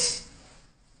or it.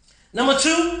 Number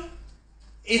two,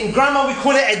 in grammar we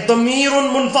call it a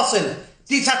damirun munfasil.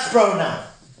 Detached pronoun.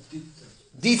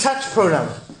 Detached pronoun.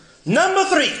 Number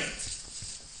three,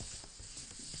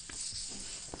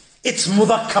 it's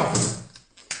mudhakkar.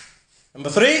 Number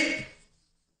three,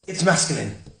 it's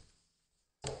masculine.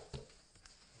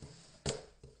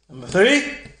 Number three,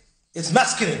 it's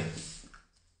masculine.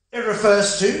 It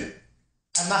refers to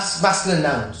masculine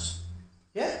nouns.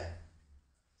 Yeah?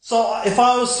 So if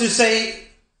I was to say,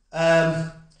 if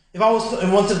I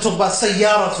wanted to talk about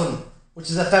sayyaratun, which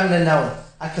is a feminine noun,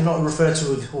 I cannot refer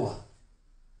to it with huwa.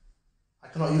 I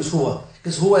cannot use huwa.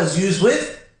 Because huwa is used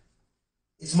with,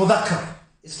 it's mudhakkar.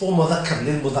 It's for mudhakkar,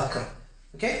 lil mudhakkar.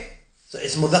 Okay? So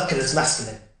it's mudhakkar, it's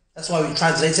masculine. That's why we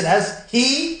translate it as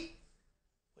he.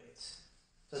 Wait.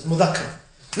 So it's mudhakkar.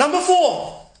 Number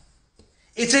four.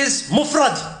 It is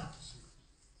mufrad.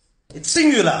 It's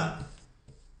singular.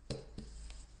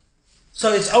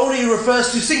 So it only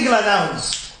refers to singular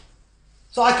nouns.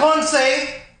 So I can't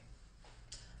say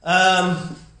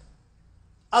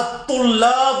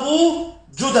At-tullabu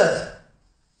judad.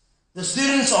 The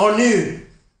students are new.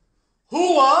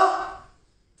 Huwa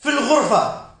fil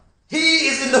ghurfa. He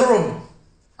is in the room.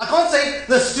 I can't say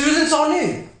the students are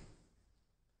new.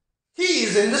 He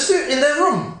is in the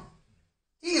room.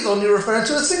 He is only referring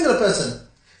to a singular person.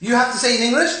 You have to say in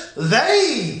English,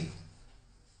 they.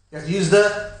 You have to use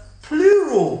the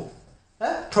plural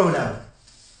pronoun.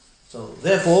 So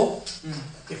therefore,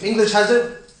 if English has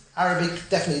it, Arabic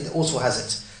definitely also has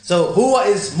it. So huwa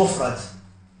is mufrad.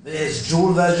 There is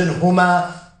dual version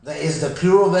huma. There is the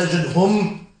plural version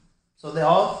hum. So there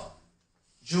are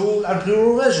dual and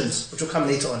plural versions, which will come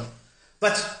later on.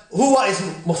 But huwa is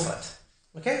mufrad.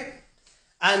 Okay?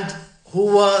 And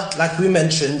huwa, like we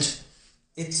mentioned,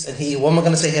 it's, and he, what am I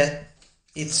going to say here?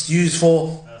 It's used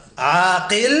for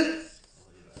aqil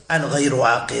and ghayru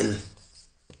aqil.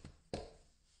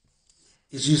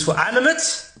 It's used for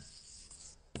animate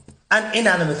and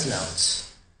inanimate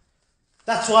nouns.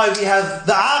 That's why we have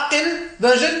the aqil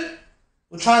version,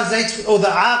 which translates, or the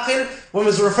aqil, when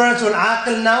it's referring to an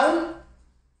aqil noun,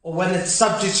 or when it's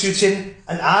substituting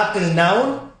an aqil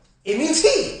noun, it means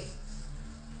he.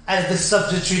 And if it's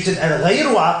substituted an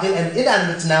ghayru aqil, an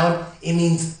inanimate noun, it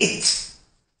means it.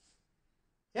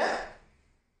 Yeah?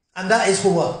 And that is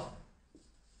huwa.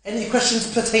 Any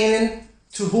questions pertaining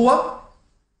to huwa?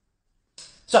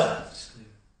 So,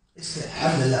 it's clear.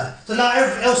 Alhamdulillah. So now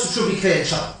everything else should be clear,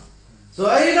 inshallah. So,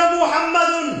 Aina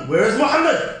Muhammadun? Where is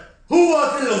Muhammad?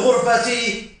 Huwa fil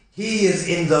ghurfati. He is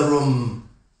in the room.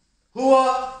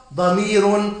 Huwa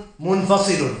damirun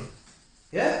munfasilun.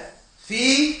 Yeah?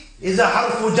 Fi is a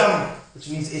harfu jar, which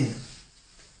means in.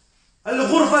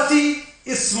 Al-ghurfati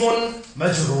ismun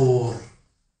majroor.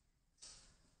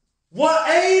 Wa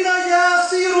ayna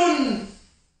yasirun?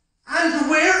 And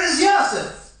where is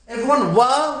Yasir? Everyone,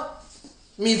 wa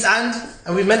means and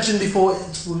we mentioned before,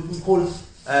 we call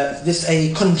this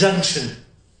a conjunction,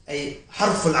 a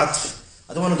harf al-atf.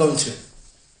 I don't want to go into it,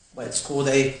 but it's called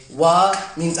a wa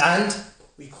means and.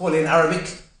 We call it in Arabic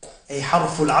a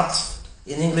harf al-atf.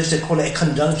 In English they call it a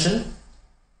conjunction,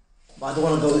 but I don't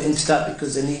want to go into that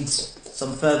because it needs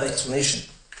some further explanation.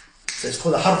 So it's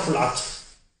called a harf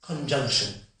al-atf,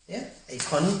 conjunction. Yeah, a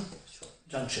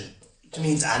conjunction, which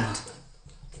means and.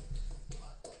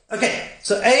 Okay,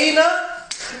 so aina.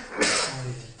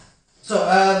 So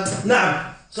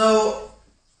na'am. So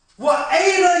wa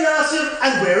aina Yasir,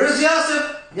 and where is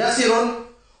Yasir? Yasirun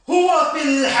huwa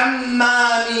fil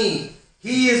hammami.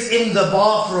 He is in the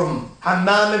bathroom.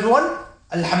 Hammam, everyone?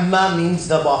 Al-hammam means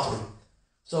the bathroom.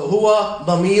 So huwa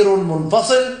damirun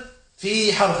munfasil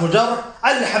في حرف جر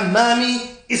الحمام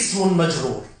اسم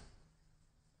مجرور.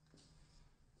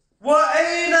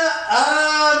 وأين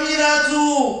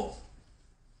آمنة?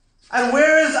 And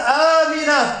where is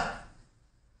آمنة?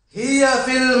 هي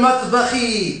في المطبخ.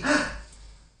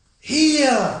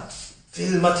 هي في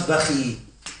المطبخ.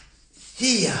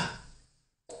 هي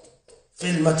في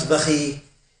المطبخ.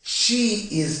 She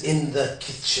is in the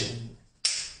kitchen.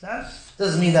 That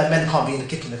doesn't mean that men can't be in the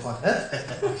kitchen.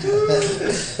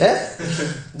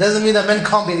 Doesn't mean that men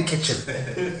can't be in the kitchen.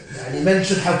 يعني men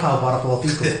should help out. بارك الله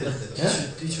فيكم.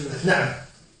 Teacher, نعم.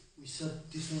 we said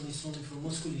this one is only for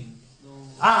masculine. No.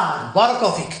 بارك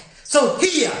الله فيك. So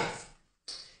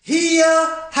here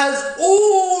has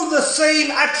all the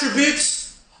same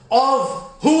attributes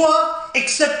of huwa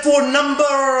except for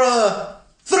number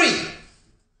 3.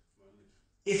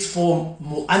 It's for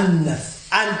mu'annath.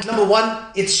 And number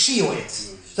 1, it's she or it.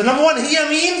 So number 1 here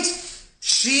means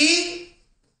she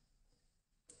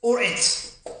or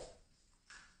it.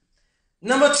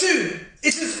 Number 2,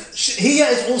 here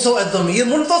is also a dhamir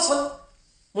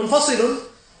munfasil,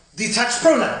 detached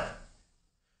pronoun.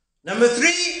 Number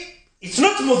 3, it's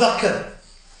not mudhakkar.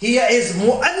 Here is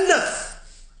mu'annath,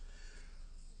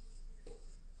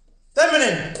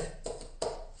 feminine.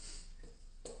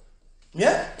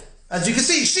 Yeah? As you can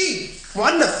see, she,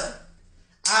 mu'annath.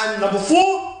 And number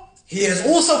 4, here is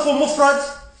also for mufrad,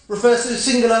 refers to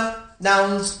singular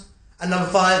nouns. And number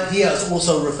 5, here is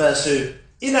also refers to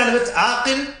inanimate,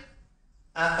 aqil,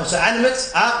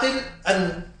 animate, aqil,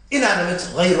 and inanimate,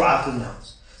 ghayru aqil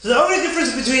nouns. So the only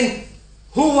difference between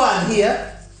huwa and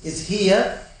here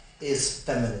is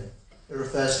feminine. It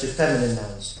refers to feminine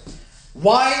nouns.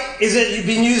 Why is it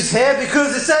being used here?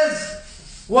 Because it says,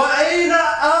 وَأَيْنَ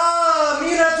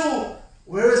آمِنَةُ?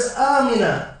 Where is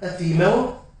Amina? A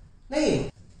female name.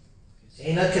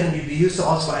 Aina can be used to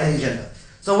ask for any gender.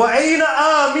 So وَأَيْنَ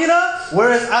آمِنَةُ?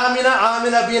 Where is Amina?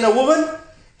 Amina being a woman.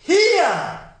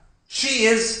 Here, she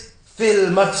is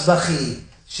fil matbakhi.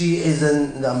 She is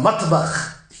in the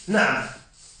matbakh. Naam.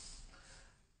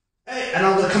 And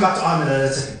I'm going to come back to Amina in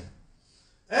a second.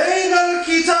 أين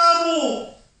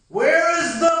الكتاب? Where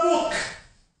is the book?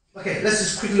 Okay, let's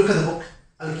just quickly look at the book.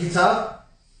 Al-Kitab,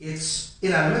 it's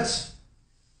inanimate,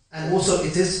 and also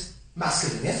it is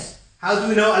masculine, yeah? How do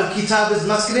we know Al-Kitab is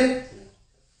masculine?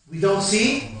 We don't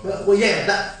see, well yeah,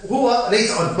 that huwa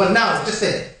later on, but now, just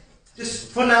there. Just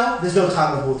for now, there's no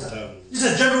ta marbuta.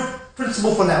 Just a general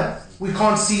principle for now. We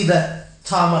can't see the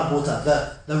ta marbuta,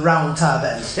 the round ta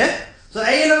there, yeah? So,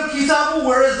 أين الكتاب?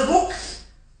 Where is the book?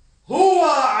 هو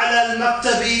على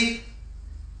المكتب.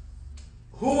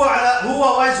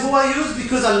 Why is huwa used?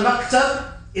 Because al-maktab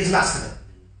is masculine.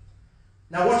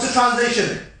 Now what's the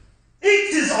translation?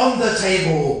 It is on the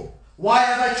table. Why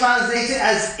have I translated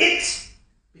as it?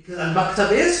 Because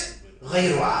al-maktab is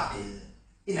غير عاقل,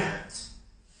 inanimate.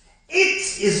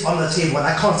 It is on the table, and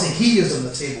I can't say he is on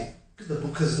the table because the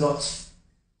book is not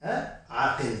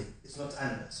عاقل, it's not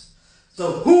animate.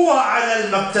 So huwa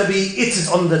على المكتب, it is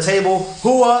on the table.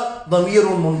 huwa ضمير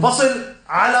منفصل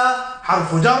على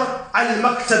حرف جر على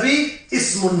المكتب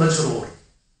اسم مجرور.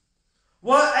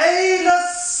 وأين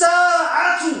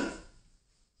الساعة?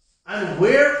 And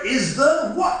where is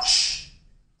the watch?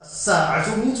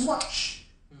 الساعة means watch.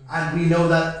 And we know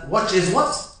that watch is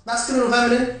what? Masculine or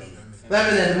feminine?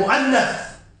 Feminine.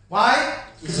 مؤنث. Why?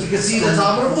 Because we can see the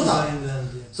ta marbuta.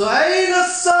 So أين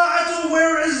الساعة?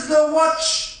 Where is the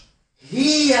watch?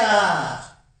 Here.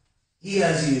 Here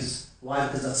is used. Why?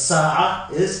 Because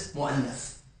الساعة is مؤنث.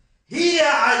 هي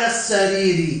على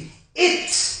السرير.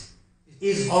 It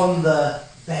is on the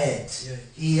bed.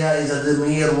 Here is a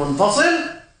ضمير منفصل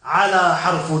على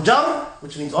حرف جر,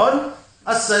 which means on.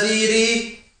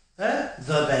 السرير,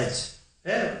 the bed.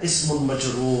 اسم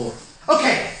مجرور.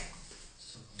 Okay.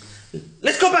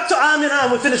 Let's go back to Amina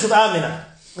and we'll finish with Amina.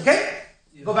 Okay?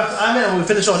 Go back to Amina and we'll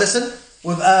finish our lesson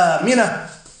with Amina.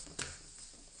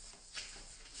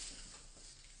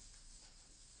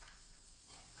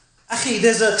 Akhi,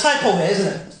 there's a typo here, isn't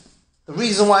it? The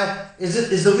reason why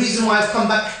is the reason why I've come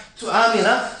back to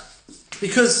Amina,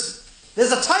 because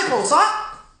there's a typo, sir.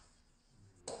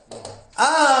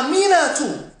 Amina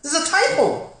too. There's a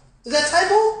typo. Is that a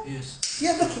typo? Yes.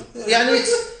 Yeah, look. Yani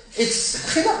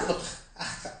it's khilaf. Look.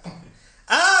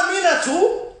 Amina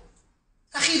too.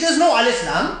 Akhi, there's no alif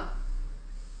lam.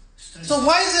 So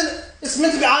why isn't it? It's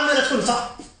meant to be Amina too, sir.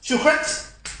 Should we correct?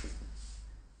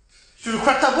 Should we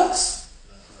correct our books?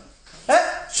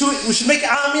 We should make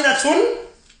آمنة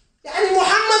يعني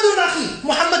محمد أخي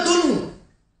محمد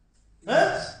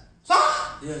صح؟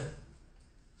 Yeah.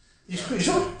 You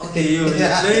sure? Okay, you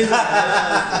explain.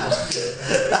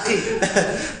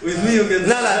 With me you can...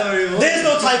 No, there's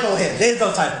no typo here. There's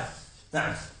no typo.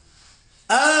 Nah.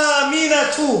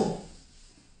 Aminatu.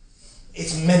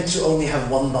 It's meant to only have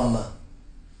one dhamma.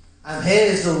 And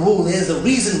here's the rule, here's the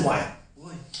reason why.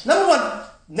 Why? Number one,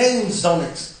 names don't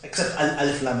accept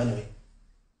alif lam anyway.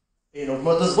 You know,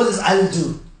 what does al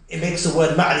do? It makes the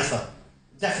word ma'rifah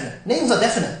definite. Names are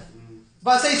definite. If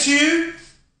I say to you,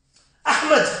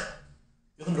 Ahmed,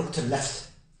 you can look to the left.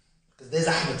 Because there's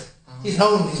Ahmed. He's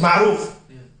known, he's ma'roof.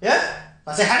 Yeah? If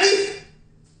I say Hanif,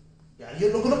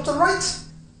 you look to the right.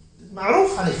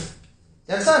 Ma'roof, Hanif.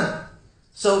 You understand?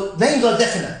 So names are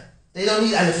definite. They don't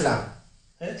need alif lam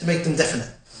to make them definite.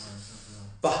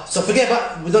 So forget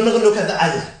about, we're not going to look at the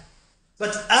alif.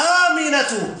 But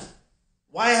Aminatu,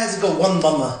 why has it got one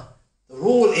dhamma? The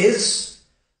rule is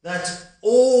that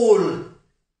all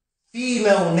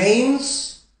female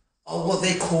names are what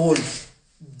they call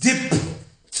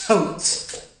dip-tote.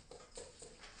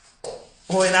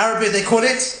 Or in Arabic they call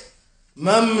it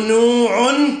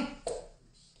mamnu'un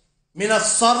min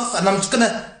as-sarf. And I'm just going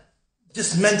to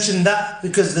mention that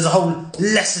because there's a whole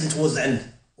lesson towards the end.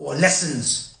 Or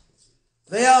lessons.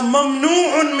 They are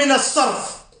mamnu'un min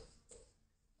as-sarf.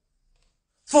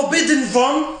 Forbidden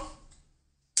from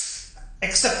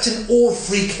accepting all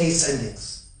three case endings.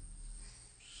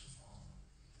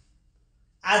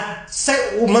 And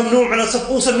say mamnu' min as-sarf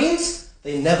also means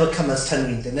they never come as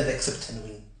tanween. They never accept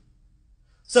tanween.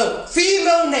 So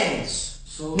female names.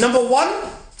 So number one,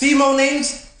 female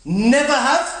names never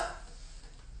have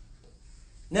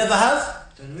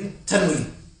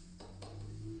tanween.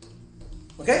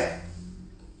 Okay?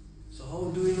 So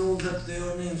how do we know that they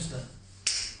are names then?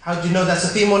 How do you know that's a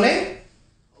female name?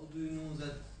 How do you know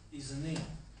that is a name?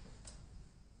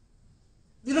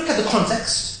 You look at the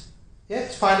context. Yeah,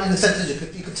 to find in the sentence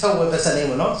you could tell whether it's a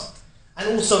name or not. And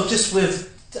also just with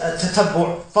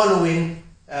tatabbu', following,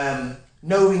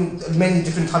 knowing many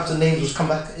different types of names which come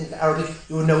back in Arabic,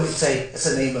 you will know it's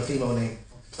a name, a female name.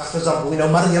 Like for example, we know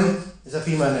Maryam is a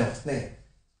female name.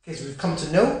 Okay, so we've come to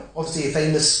know, obviously a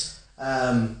famous,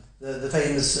 the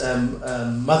famous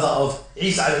mother of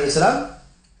Isa alayhi salam.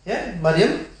 Yeah,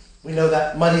 Maryam. We know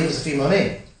that Maryam is a female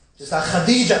name. Just like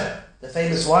Khadija, the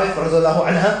famous wife, radiyallahu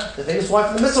anha, the famous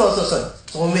wife of the Messenger.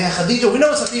 So when we have Khadija, we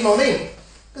know it's a female name.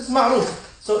 It's ma'ruf.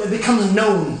 So it becomes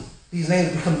known. These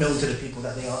names become known to the people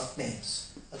that they are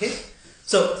names. Okay?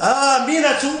 So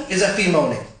Aminatu is a female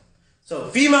name. So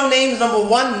female names, number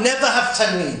one, never have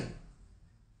tanween.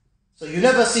 So you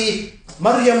never see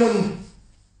Maryamun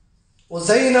or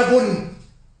Zainabun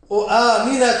or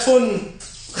Aminatun,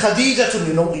 Khadijatun.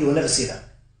 You will never see that.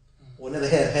 Or never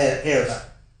hear that.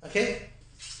 Okay?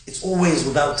 It's always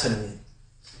without tanween.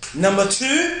 Number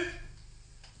two,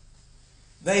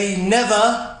 they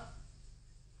never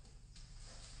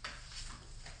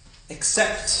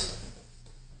accept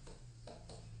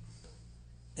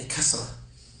a kasra.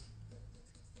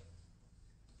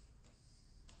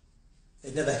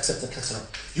 They never accept a kasra.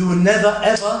 You will never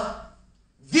ever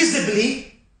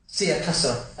visibly see a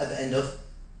kasra at the end of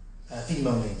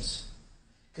female names.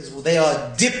 Because they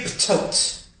are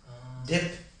dip-tote. Dip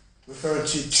referring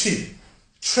to two.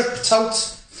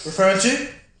 Trip-tote referring to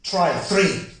try,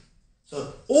 three.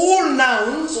 So all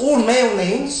nouns, all male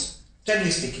names,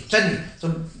 generally speaking,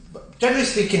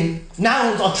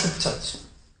 nouns are trip-tote.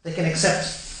 They can accept,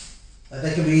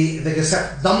 they can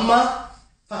accept dhamma,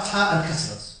 fatha and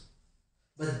kasras.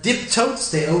 But dip-totes,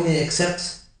 they only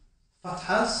accept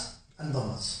fathas and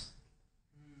dhammas.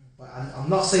 But I'm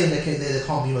not saying they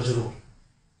can't be majroor.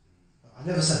 I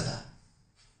never said that.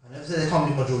 I never said they can't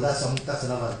be majroor. That's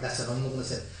another lesson. I'm not going to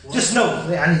say. What? Just no.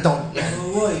 I don't. Yeah.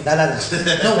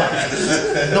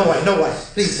 No way. No way.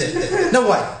 Please. No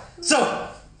way. So,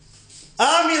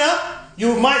 Amina,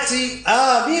 you might see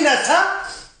Aminata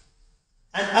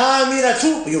and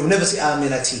Aminatu, but you'll never see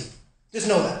Aminati. Just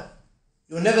know that.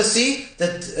 You'll never see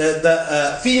that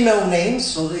the female names.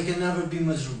 So they can never be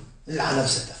majroor. لا أنا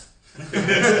بصدق.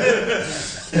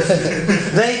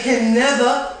 They can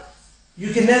never.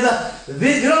 You can never.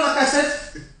 You know, like I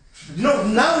said. You know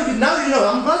now you know.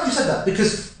 I'm glad you said that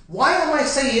because why am I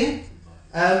saying?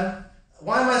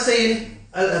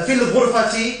 في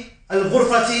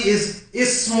الغرفة is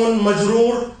اسم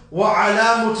مجرور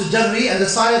وعلامة جري and the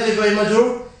sign of it very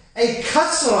مجرور a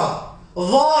كسرة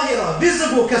ظاهرة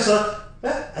visible كسرة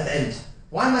at the end.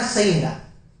 Why am I saying that?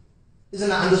 Isn't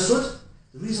that understood?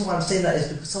 The reason why I'm saying that is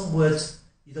because some words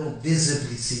you don't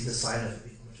visibly see the sign of it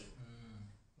being majrur.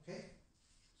 Okay?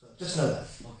 So just know that.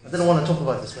 Okay. I don't want to talk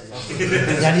about this right now.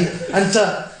 يعني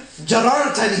أنت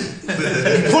جررتني.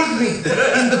 You pulled me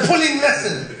in the pulling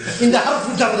lesson. In the harf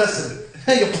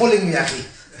mujarrad. You're pulling me, akhi.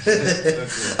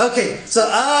 Okay, so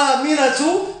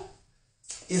Aminatu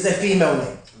is a female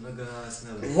name. I'm not gonna ask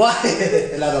now.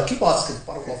 Why? No, keep asking.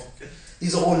 Barakallah.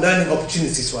 These are all learning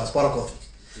opportunities for us. Barakallah.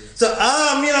 So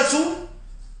Aminatu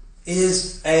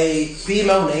is a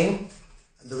female name.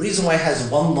 The reason why it has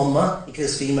one dhamma,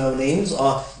 because female names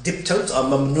are diptotes, are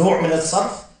mamnu' min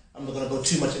al-sarf. I'm not going to go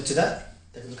too much into that.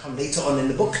 They're going to come later on in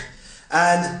the book.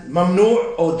 And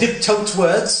mamnu' or diptote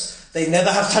words, they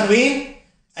never have tanween,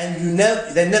 and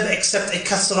they never accept a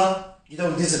kasra. You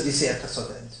don't visibly say a kasra at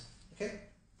the end. Okay?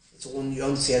 It's all you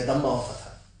only say a dhamma or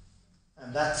fatha.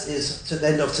 And that is to the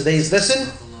end of today's lesson.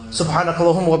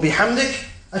 Subhanakallahumma wa bihamdik.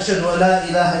 Ashhadu an la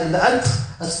ilaha illa ant.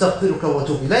 Astaghfiruka wa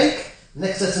atubu ilayk.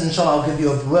 Next lesson, inshallah, I'll give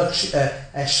you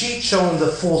a sheet showing the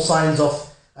 4 signs of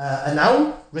a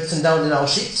noun written down in our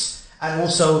sheets, and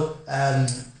also an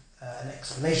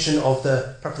explanation of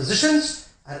the prepositions,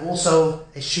 and also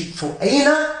a sheet for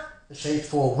aina, a sheet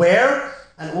for where,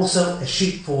 and also a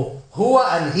sheet for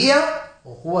huwa and hiya,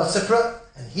 or huwa separate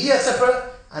and hiya separate,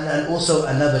 and then also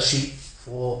another sheet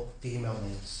for female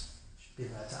names.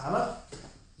 Bismillah ta'ala.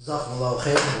 Jazakumullahu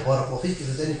khairan wa barakallahu feek.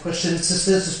 If there's any questions,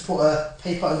 sisters, just put a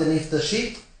paper underneath the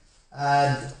sheet.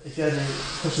 And if you have any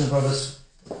questions, brothers,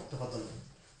 tafaddal.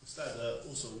 Ustadh,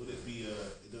 also, would it be,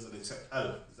 it doesn't accept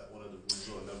al? Is that one of the rules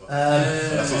or another?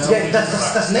 Yeah,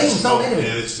 that's names, don't anyway.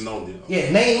 Yeah, it's known.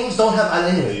 Yeah, names don't have al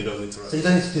anyway. Yeah, you don't need to write. So you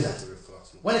don't need to do that.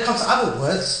 When it comes to adult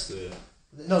words,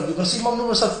 no, you're going to see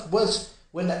mamnu' sarf words,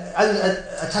 when al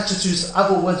attaches to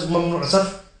adult words, mamnu'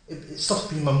 sarf, it stops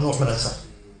being mamnu' min sarf.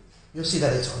 You'll see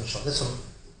that later on, inshallah. There's some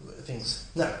things.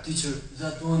 No. Teacher,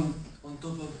 that one on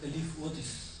top of alif, what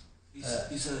is?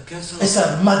 Is a kasra? It's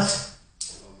a mud.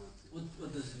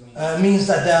 What does it mean? Means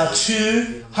that there are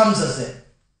 2 hamzas there.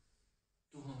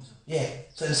 2 hamza. Yeah.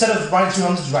 So instead of writing 2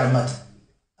 hamzas, you write mud.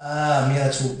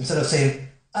 Aminatu. Instead of saying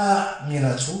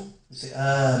Aminatu, you say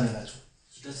Aminatu.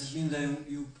 Does it mean that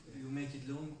you make it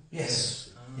long? Yes.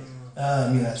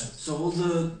 Aminatu. So all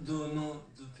the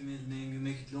female name you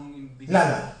make it long in beginning?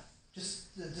 No.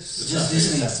 Just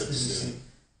this name.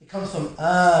 It comes from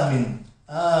Amin,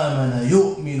 Amana,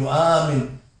 Yu'minu,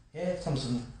 Amin. Yeah, it comes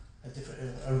from a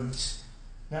different root.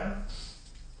 Now,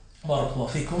 barakallahu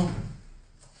feekum.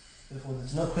 If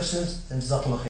there's no questions, then jazakallah khair.